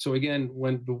 right? So again,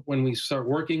 when we start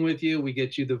working with you, we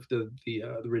get you the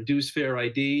reduced fare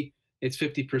ID. It's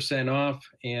 50% off,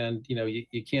 and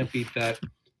you can't beat that.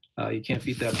 You can't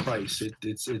beat that price.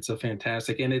 It's a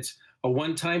fantastic, and it's a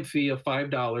one-time fee of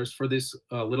 $5 for this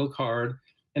little card,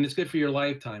 and it's good for your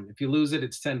lifetime. If you lose it,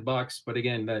 it's $10. But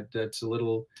again, that's a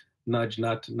little nudge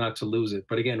not to lose it.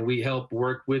 But again, we help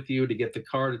work with you to get the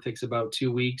card. It takes about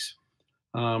 2 weeks,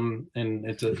 and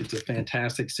it's a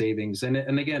fantastic savings. And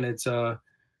again, it's an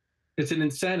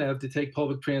incentive to take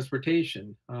public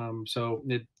transportation. So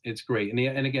it's great.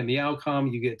 And again, the outcome,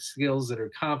 you get skills that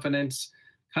are confidence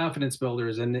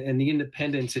builders, and the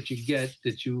independence that you get,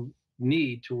 that you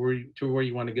need to where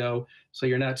you want to go. So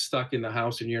you're not stuck in the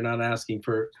house and you're not asking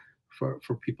for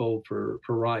people for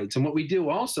rides. And what we do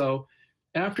also,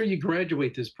 after you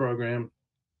graduate this program,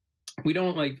 we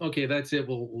don't okay, that's it.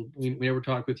 We never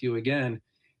talk with you again.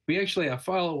 We actually have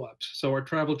follow-ups. So our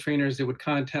travel trainers, they would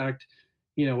contact,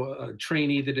 a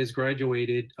trainee that has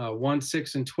graduated 1,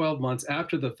 6, and 12 months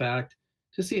after the fact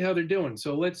to see how they're doing.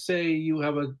 So let's say you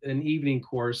have an evening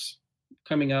course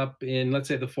coming up in, let's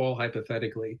say, the fall,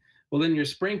 hypothetically. Well, then your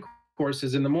spring course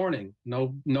is in the morning.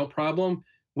 No problem.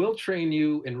 We'll train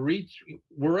you and reach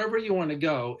wherever you want to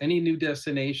go. Any new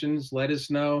destinations, let us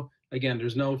know. Again,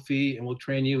 there's no fee, and we'll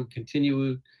train you,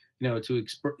 continue,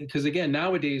 because again,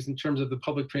 nowadays, in terms of the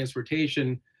public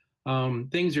transportation,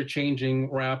 things are changing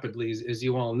rapidly, as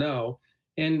you all know.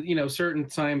 And, certain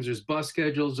times there's bus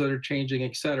schedules that are changing,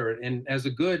 et cetera. And as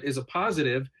a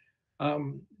positive,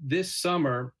 this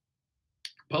summer,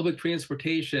 public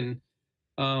transportation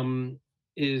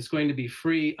is going to be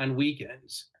free on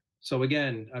weekends. So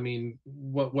again, I mean,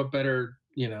 what better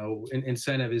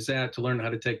incentive is that to learn how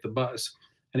to take the bus.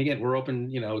 And again, we're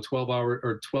open,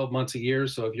 12 months a year.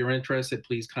 So if you're interested,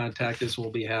 please contact us.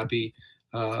 We'll be happy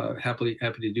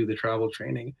to do the travel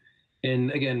training.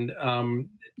 And again,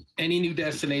 any new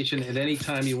destination at any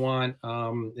time you want,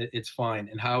 it's fine.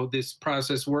 And how this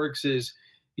process works is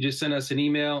you just send us an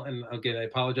email. And again, I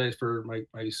apologize for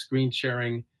my screen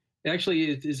sharing. Actually,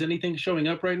 is anything showing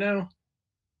up right now?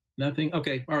 Nothing?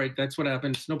 Okay. All right. That's what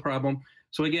happens. No problem.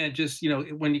 So again, just,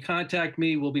 when you contact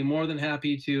me, we'll be more than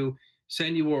happy to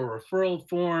send you a referral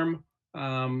form.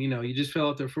 You just fill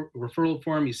out the referral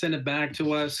form, you send it back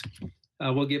to us.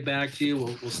 We'll get back to you.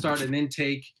 We'll start an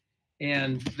intake,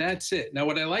 and that's it. Now,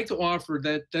 what I like to offer,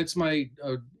 that's my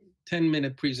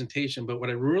 10-minute presentation, but what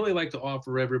I really like to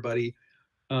offer everybody,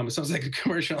 it sounds like a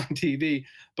commercial on TV,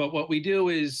 but what we do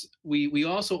is we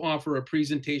also offer a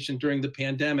presentation during the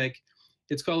pandemic.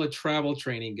 It's called a travel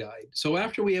training guide. So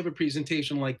after we have a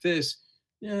presentation like this,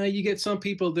 you get some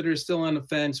people that are still on the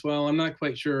fence. Well, I'm not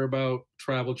quite sure about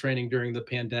travel training during the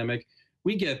pandemic.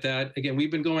 We get that. Again, we've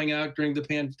been going out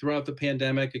throughout the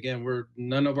pandemic. Again,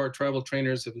 none of our travel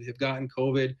trainers have gotten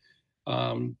COVID.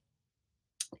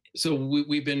 So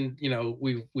we've been,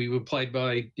 we've applied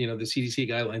by, the CDC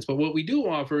guidelines. But what we do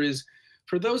offer is,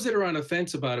 for those that are on the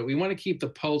fence about it, we want to keep the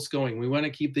pulse going. We want to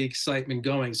keep the excitement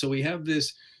going. So we have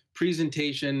this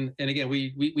presentation, and again,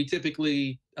 we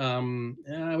typically,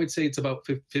 I would say it's about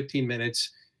 15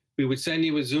 minutes. We would send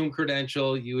you a Zoom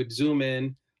credential. You would Zoom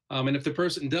in. And if the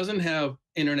person doesn't have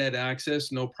internet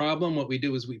access, no problem. What we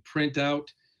do is we print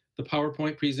out the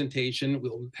PowerPoint presentation.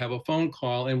 We'll have a phone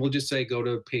call, and we'll just say, go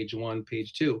to page 1,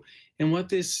 page 2. And what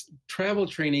this travel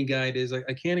training guide is,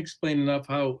 I can't explain enough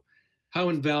how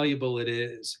invaluable it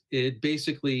is. It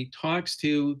basically talks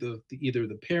to either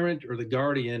the parent or the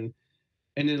guardian,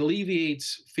 and it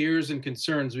alleviates fears and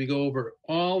concerns. We go over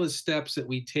all the steps that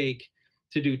we take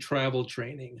to do travel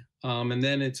training. And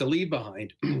then it's a leave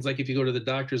behind. It's like if you go to the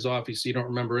doctor's office, you don't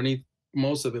remember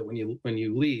most of it when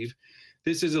you leave.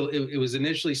 It was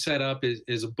initially set up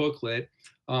as a booklet.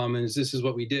 And this is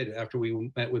what we did after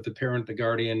we met with the parent, the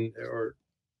guardian, or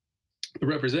the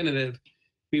representative.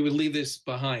 We would leave this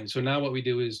behind. So now what we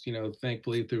do is,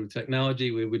 thankfully through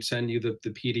technology, we would send you the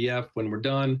PDF when we're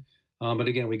done. But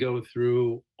again, we go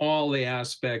through all the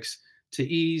aspects to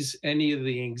ease any of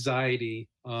the anxiety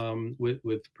with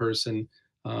the person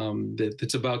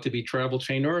that's about to be travel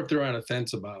trained, or if they're on a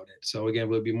fence about it. So again,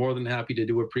 we'll be more than happy to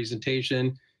do a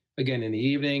presentation, again, in the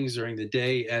evenings, during the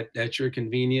day, at your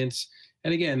convenience.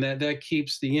 And again, that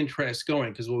keeps the interest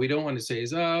going, because what we don't want to say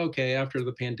is, oh, okay, after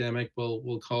the pandemic,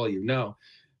 we'll call you. No,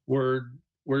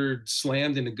 we're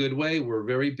slammed in a good way. We're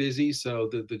very busy. So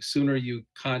the sooner you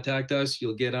contact us,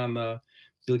 you'll get on the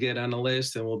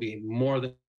list, and we'll be more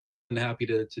than happy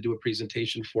to do a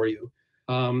presentation for you.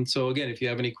 So again, if you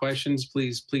have any questions,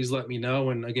 please let me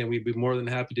know. And again, we'd be more than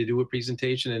happy to do a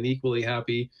presentation, and equally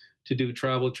happy to do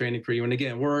travel training for you. And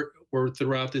again, we're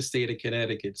throughout the state of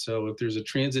Connecticut. So if there's a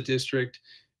transit district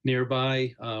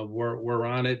nearby, we're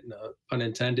on it, pun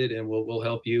intended, and we'll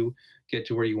help you get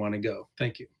to where you want to go.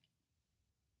 Thank you.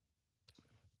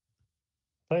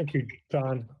 Thank you,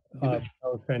 John. That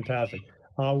was fantastic.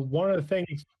 One of the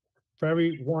things for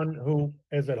everyone who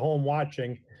is at home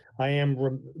watching, I am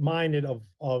reminded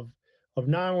of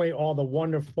not only all the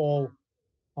wonderful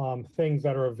things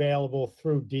that are available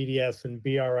through DDS and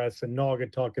BRS and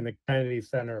Naugatuck and the Kennedy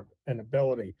Center and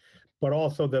Ability, but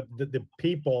also the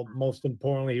people, most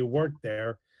importantly, who work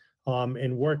there,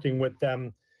 and working with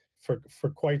them for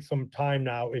quite some time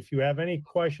now. If you have any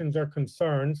questions or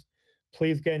concerns,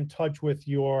 please get in touch with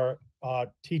your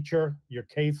teacher, your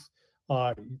case,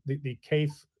 the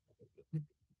case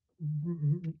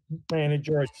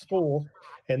manager at school,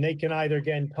 and they can either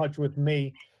get in touch with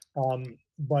me,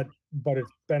 but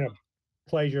it's been a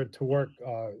pleasure to work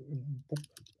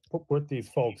with these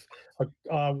folks.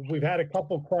 We've had a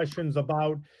couple questions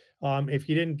about if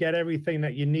you didn't get everything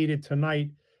that you needed tonight,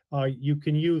 you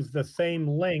can use the same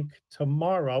link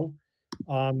tomorrow,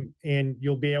 and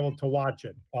you'll be able to watch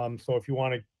it. So if you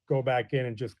want to go back in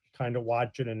and just kind of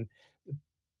watch it and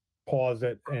pause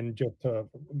it and just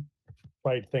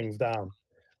write things down.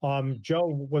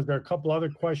 Joe, was there a couple other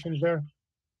questions there?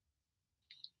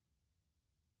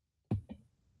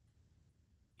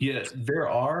 Yeah, there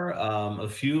are. A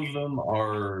few of them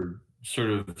are sort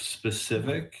of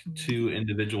specific to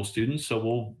individual students.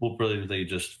 So we'll really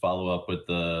just follow up with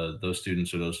those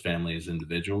students or those families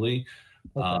individually.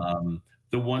 Okay.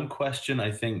 The one question I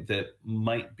think that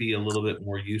might be a little bit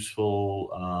more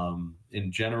useful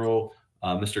in general,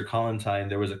 Mr. Collentine,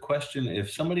 there was a question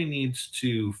if somebody needs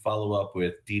to follow up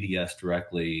with DDS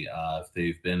directly, if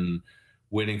they've been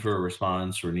waiting for a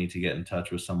response or need to get in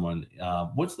touch with someone,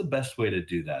 what's the best way to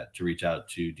do that, to reach out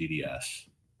to DDS?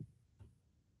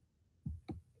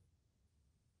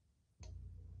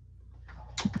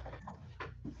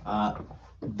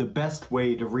 The best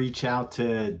way to reach out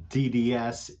to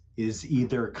DDS is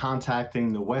either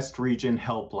contacting the West Region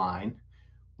Helpline,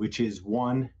 which is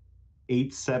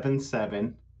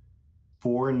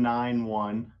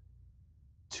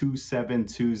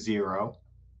 1-877-491-2720,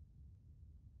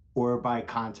 or by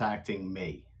contacting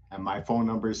me. And my phone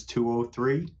number is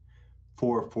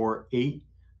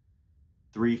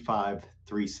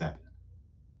 203-448-3537.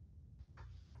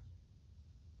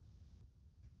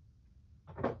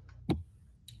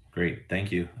 Great,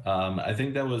 thank you. I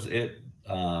think that was it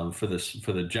for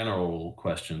the general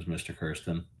questions, Mr.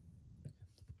 Kirsten.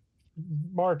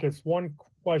 Marcus, one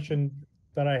question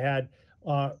that I had,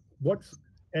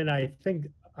 and I think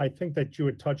that you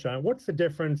would touch on it. What's the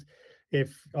difference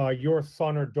if your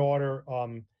son or daughter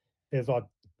is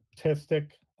autistic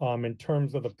in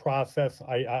terms of the process,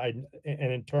 and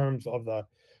in terms of the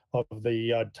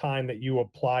time that you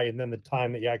apply and then the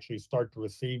time that you actually start to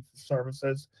receive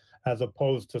services, as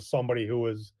opposed to somebody who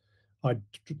is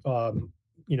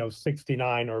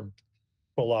 69 or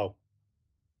below?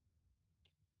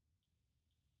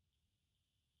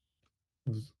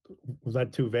 Was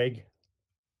that too vague?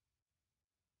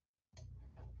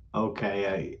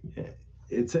 Okay,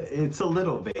 it's a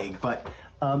little vague, but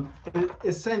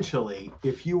essentially,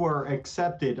 if you are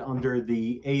accepted under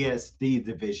the ASD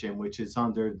division, which is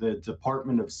under the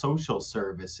Department of Social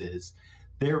Services,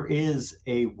 there is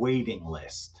a waiting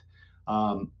list.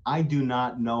 I do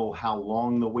not know how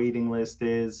long the waiting list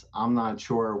is. I'm not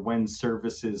sure when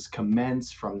services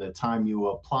commence from the time you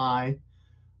apply,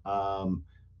 but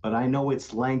I know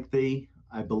it's lengthy.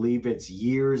 I believe it's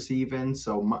years even.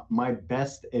 So my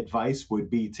best advice would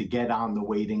be to get on the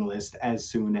waiting list as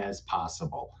soon as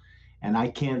possible. And I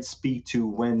can't speak to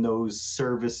when those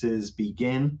services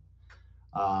begin,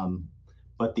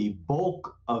 but the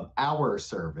bulk of our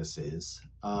services,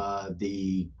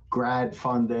 the grad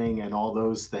funding and all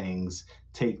those things,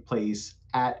 take place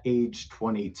at age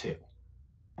 22.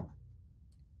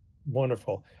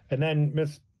 Wonderful. And then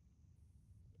Ms.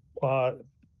 Pavone,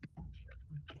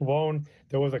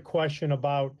 there was a question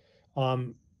about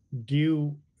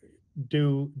do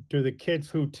the kids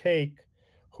who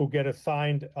get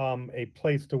assigned a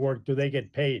place to work, do they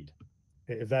get paid?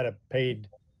 Is that a paid?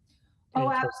 Oh,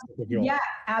 absolutely. Yeah,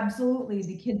 absolutely.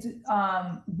 The kids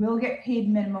will get paid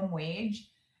minimum wage.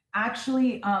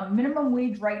 Actually, minimum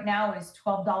wage right now is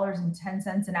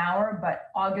 $12.10 an hour, but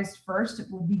August 1st,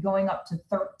 it will be going up to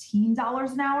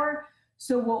 $13 an hour.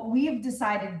 So what we've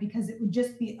decided, because it would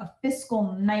just be a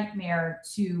fiscal nightmare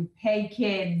to pay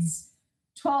kids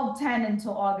 $12.10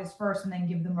 until August 1st and then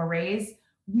give them a raise,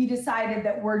 we decided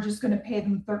that we're just going to pay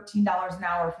them $13 an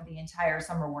hour for the entire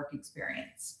summer work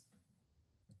experience.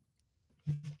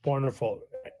 Wonderful.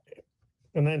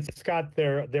 And then Scott,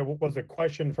 there was a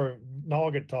question for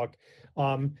Naugatuck.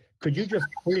 Could you just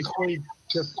briefly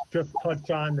just touch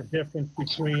on the difference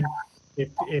between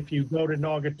if you go to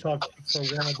Naugatuck for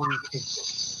one of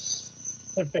these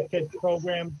certificate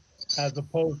programs, as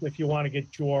opposed to if you want to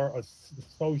get your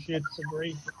associate's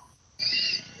degree?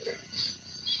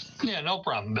 Yeah, no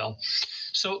problem, Bill.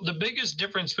 So the biggest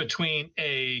difference between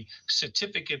a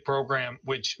certificate program,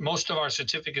 which most of our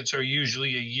certificates are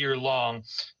usually a year long,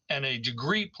 and a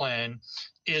degree plan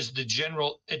is the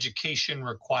general education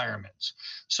requirements.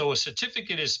 So a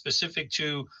certificate is specific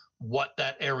to what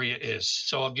that area is.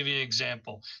 So I'll give you an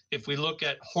example. If we look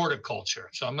at horticulture,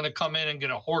 so I'm going to come in and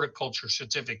get a horticulture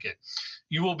certificate.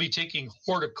 You will be taking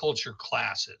horticulture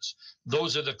classes.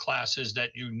 Those are the classes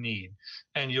that you need.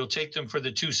 And you'll take them for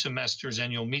the 2 semesters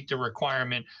and you'll meet the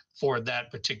requirement for that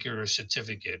particular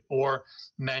certificate. Or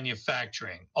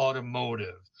manufacturing,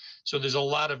 automotive. So there's a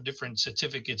lot of different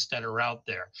certificates that are out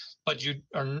there, but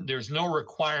there's no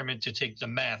requirement to take the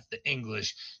math, the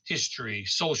English, history,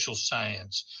 social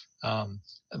science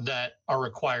that are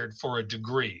required for a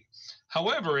degree.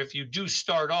 However, if you do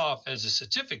start off as a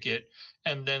certificate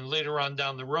and then later on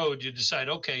down the road you decide,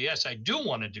 okay, yes, I do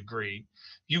want a degree,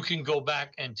 you can go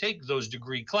back and take those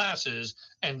degree classes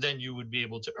and then you would be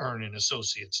able to earn an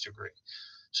associate's degree.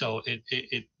 So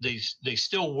they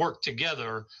still work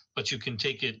together, but you can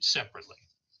take it separately.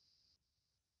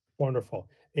 Wonderful.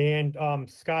 And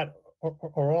Scott,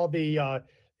 are all the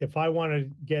if I want to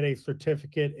get a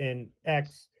certificate in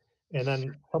X and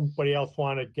then somebody else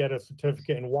want to get a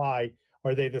certificate in Y,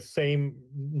 are they the same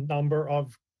number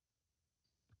of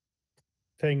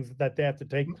things that they have to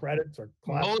take, credits or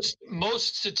classes?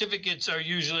 Most certificates are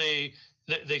usually,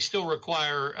 they still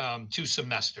require 2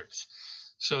 semesters.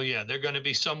 So yeah, they're going to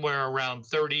be somewhere around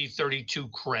 30, 32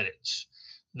 credits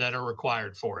that are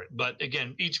required for it. But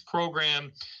again, each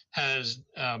program has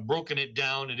broken it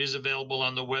down. It is available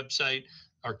on the website.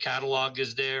 Our catalog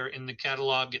is there. In the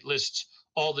catalog, it lists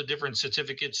all the different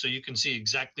certificates, so you can see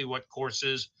exactly what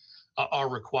courses are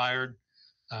required.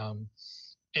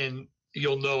 And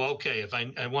you'll know, okay, if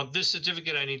I want this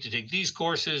certificate, I need to take these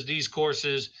courses,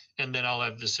 and then I'll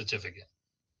have the certificate.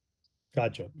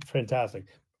 Gotcha. Fantastic.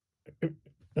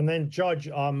 And then, Judge,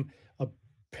 a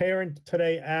parent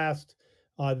today asked,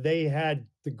 they had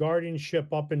the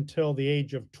guardianship up until the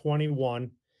age of 21.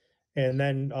 And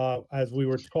then, as we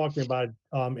were talking about,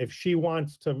 if she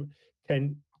wants to,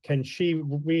 can she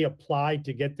reapply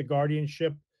to get the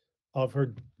guardianship of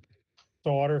her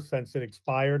daughter since it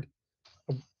expired?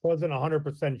 I wasn't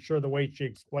 100% sure the way she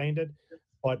explained it,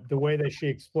 but the way that she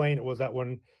explained it was that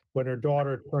when her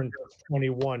daughter turned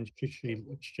 21, she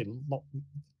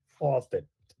lost it.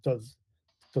 Does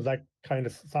that kind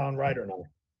of sound right or no?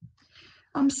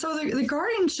 So the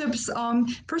guardianships,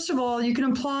 first of all, you can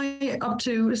apply up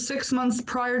to 6 months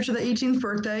prior to the 18th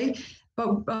birthday,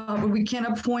 but we can't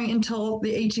appoint until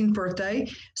the 18th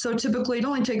birthday. So typically it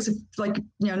only takes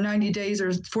 90 days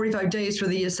or 45 days for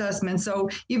the assessment. So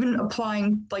even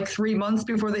applying like 3 months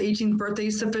before the 18th birthday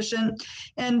is sufficient.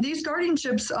 And these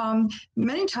guardianships,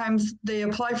 many times they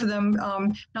apply for them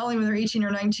not only when they're 18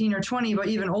 or 19 or 20, but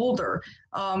even older.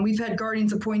 We've had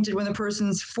guardians appointed when the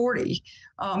person's 40.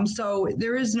 So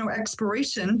there is no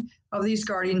expiration of these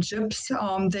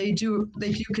guardianships. They do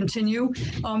continue.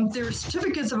 Their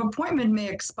certificates of appointment may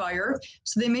expire,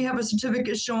 so they may have a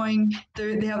certificate showing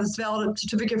they have this valid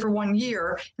certificate for 1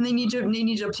 year, and they need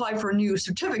to apply for a new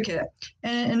certificate.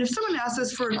 And if someone asks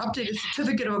us for an updated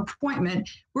certificate of appointment,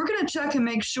 we're going to check and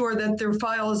make sure that their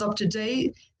file is up to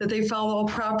date, that they follow all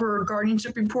proper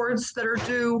guardianship reports that are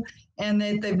due, and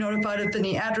that they've notified of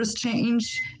any address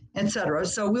change, etc.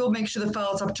 So we'll make sure the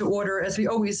file is up to order, as we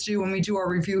always do when we do our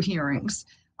review hearings.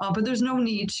 But there's no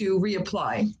need to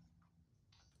reapply.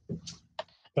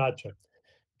 Gotcha.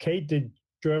 Kate, did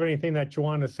you have anything that you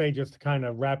want to say just to kind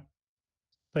of wrap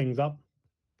things up?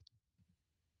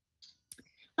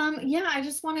 Yeah, I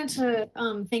just wanted to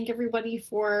thank everybody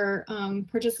for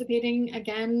participating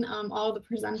again, all the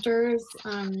presenters.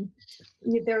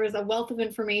 There was a wealth of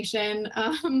information.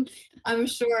 I'm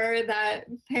sure that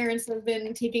parents have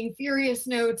been taking furious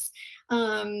notes.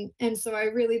 And so I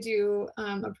really do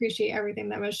appreciate everything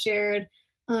that was shared.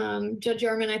 Judge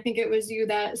Yarman, I think it was you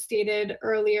that stated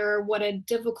earlier what a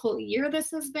difficult year this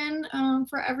has been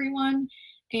for everyone.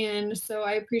 And so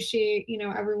I appreciate,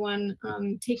 everyone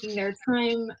taking their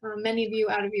time, many of you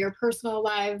out of your personal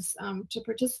lives to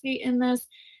participate in this,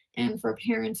 and for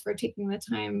parents for taking the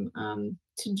time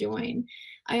to join.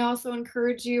 I also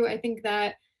encourage you, I think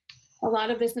that a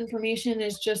lot of this information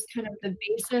is just kind of the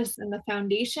basis and the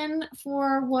foundation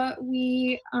for what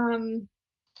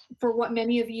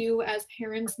many of you as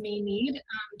parents may need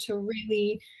to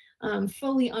really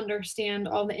fully understand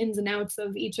all the ins and outs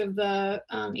of each of the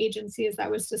agencies that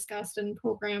was discussed and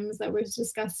programs that was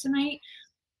discussed tonight.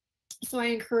 So I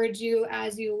encourage you,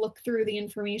 as you look through the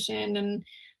information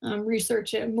and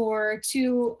research it more,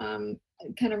 to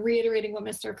kind of reiterating what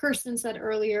Mr. Kirsten said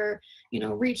earlier,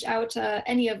 reach out to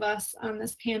any of us on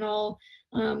this panel,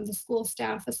 the school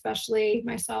staff, especially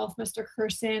myself, Mr.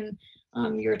 Kirsten,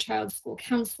 your child's school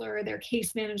counselor, their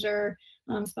case manager,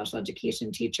 special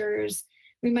education teachers.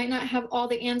 We might not have all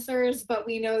the answers, but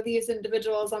we know these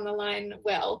individuals on the line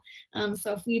will.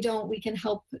 So if we don't, we can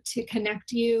help to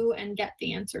connect you and get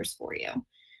the answers for you.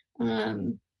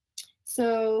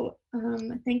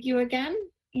 Thank you again,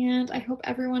 and I hope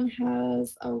everyone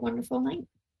has a wonderful night.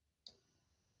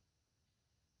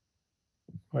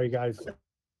 All right, guys.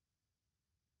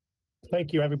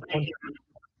 Thank you, everyone. Thank you.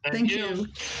 Thank you.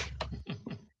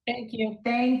 Thank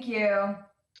you.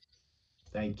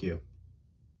 Thank you.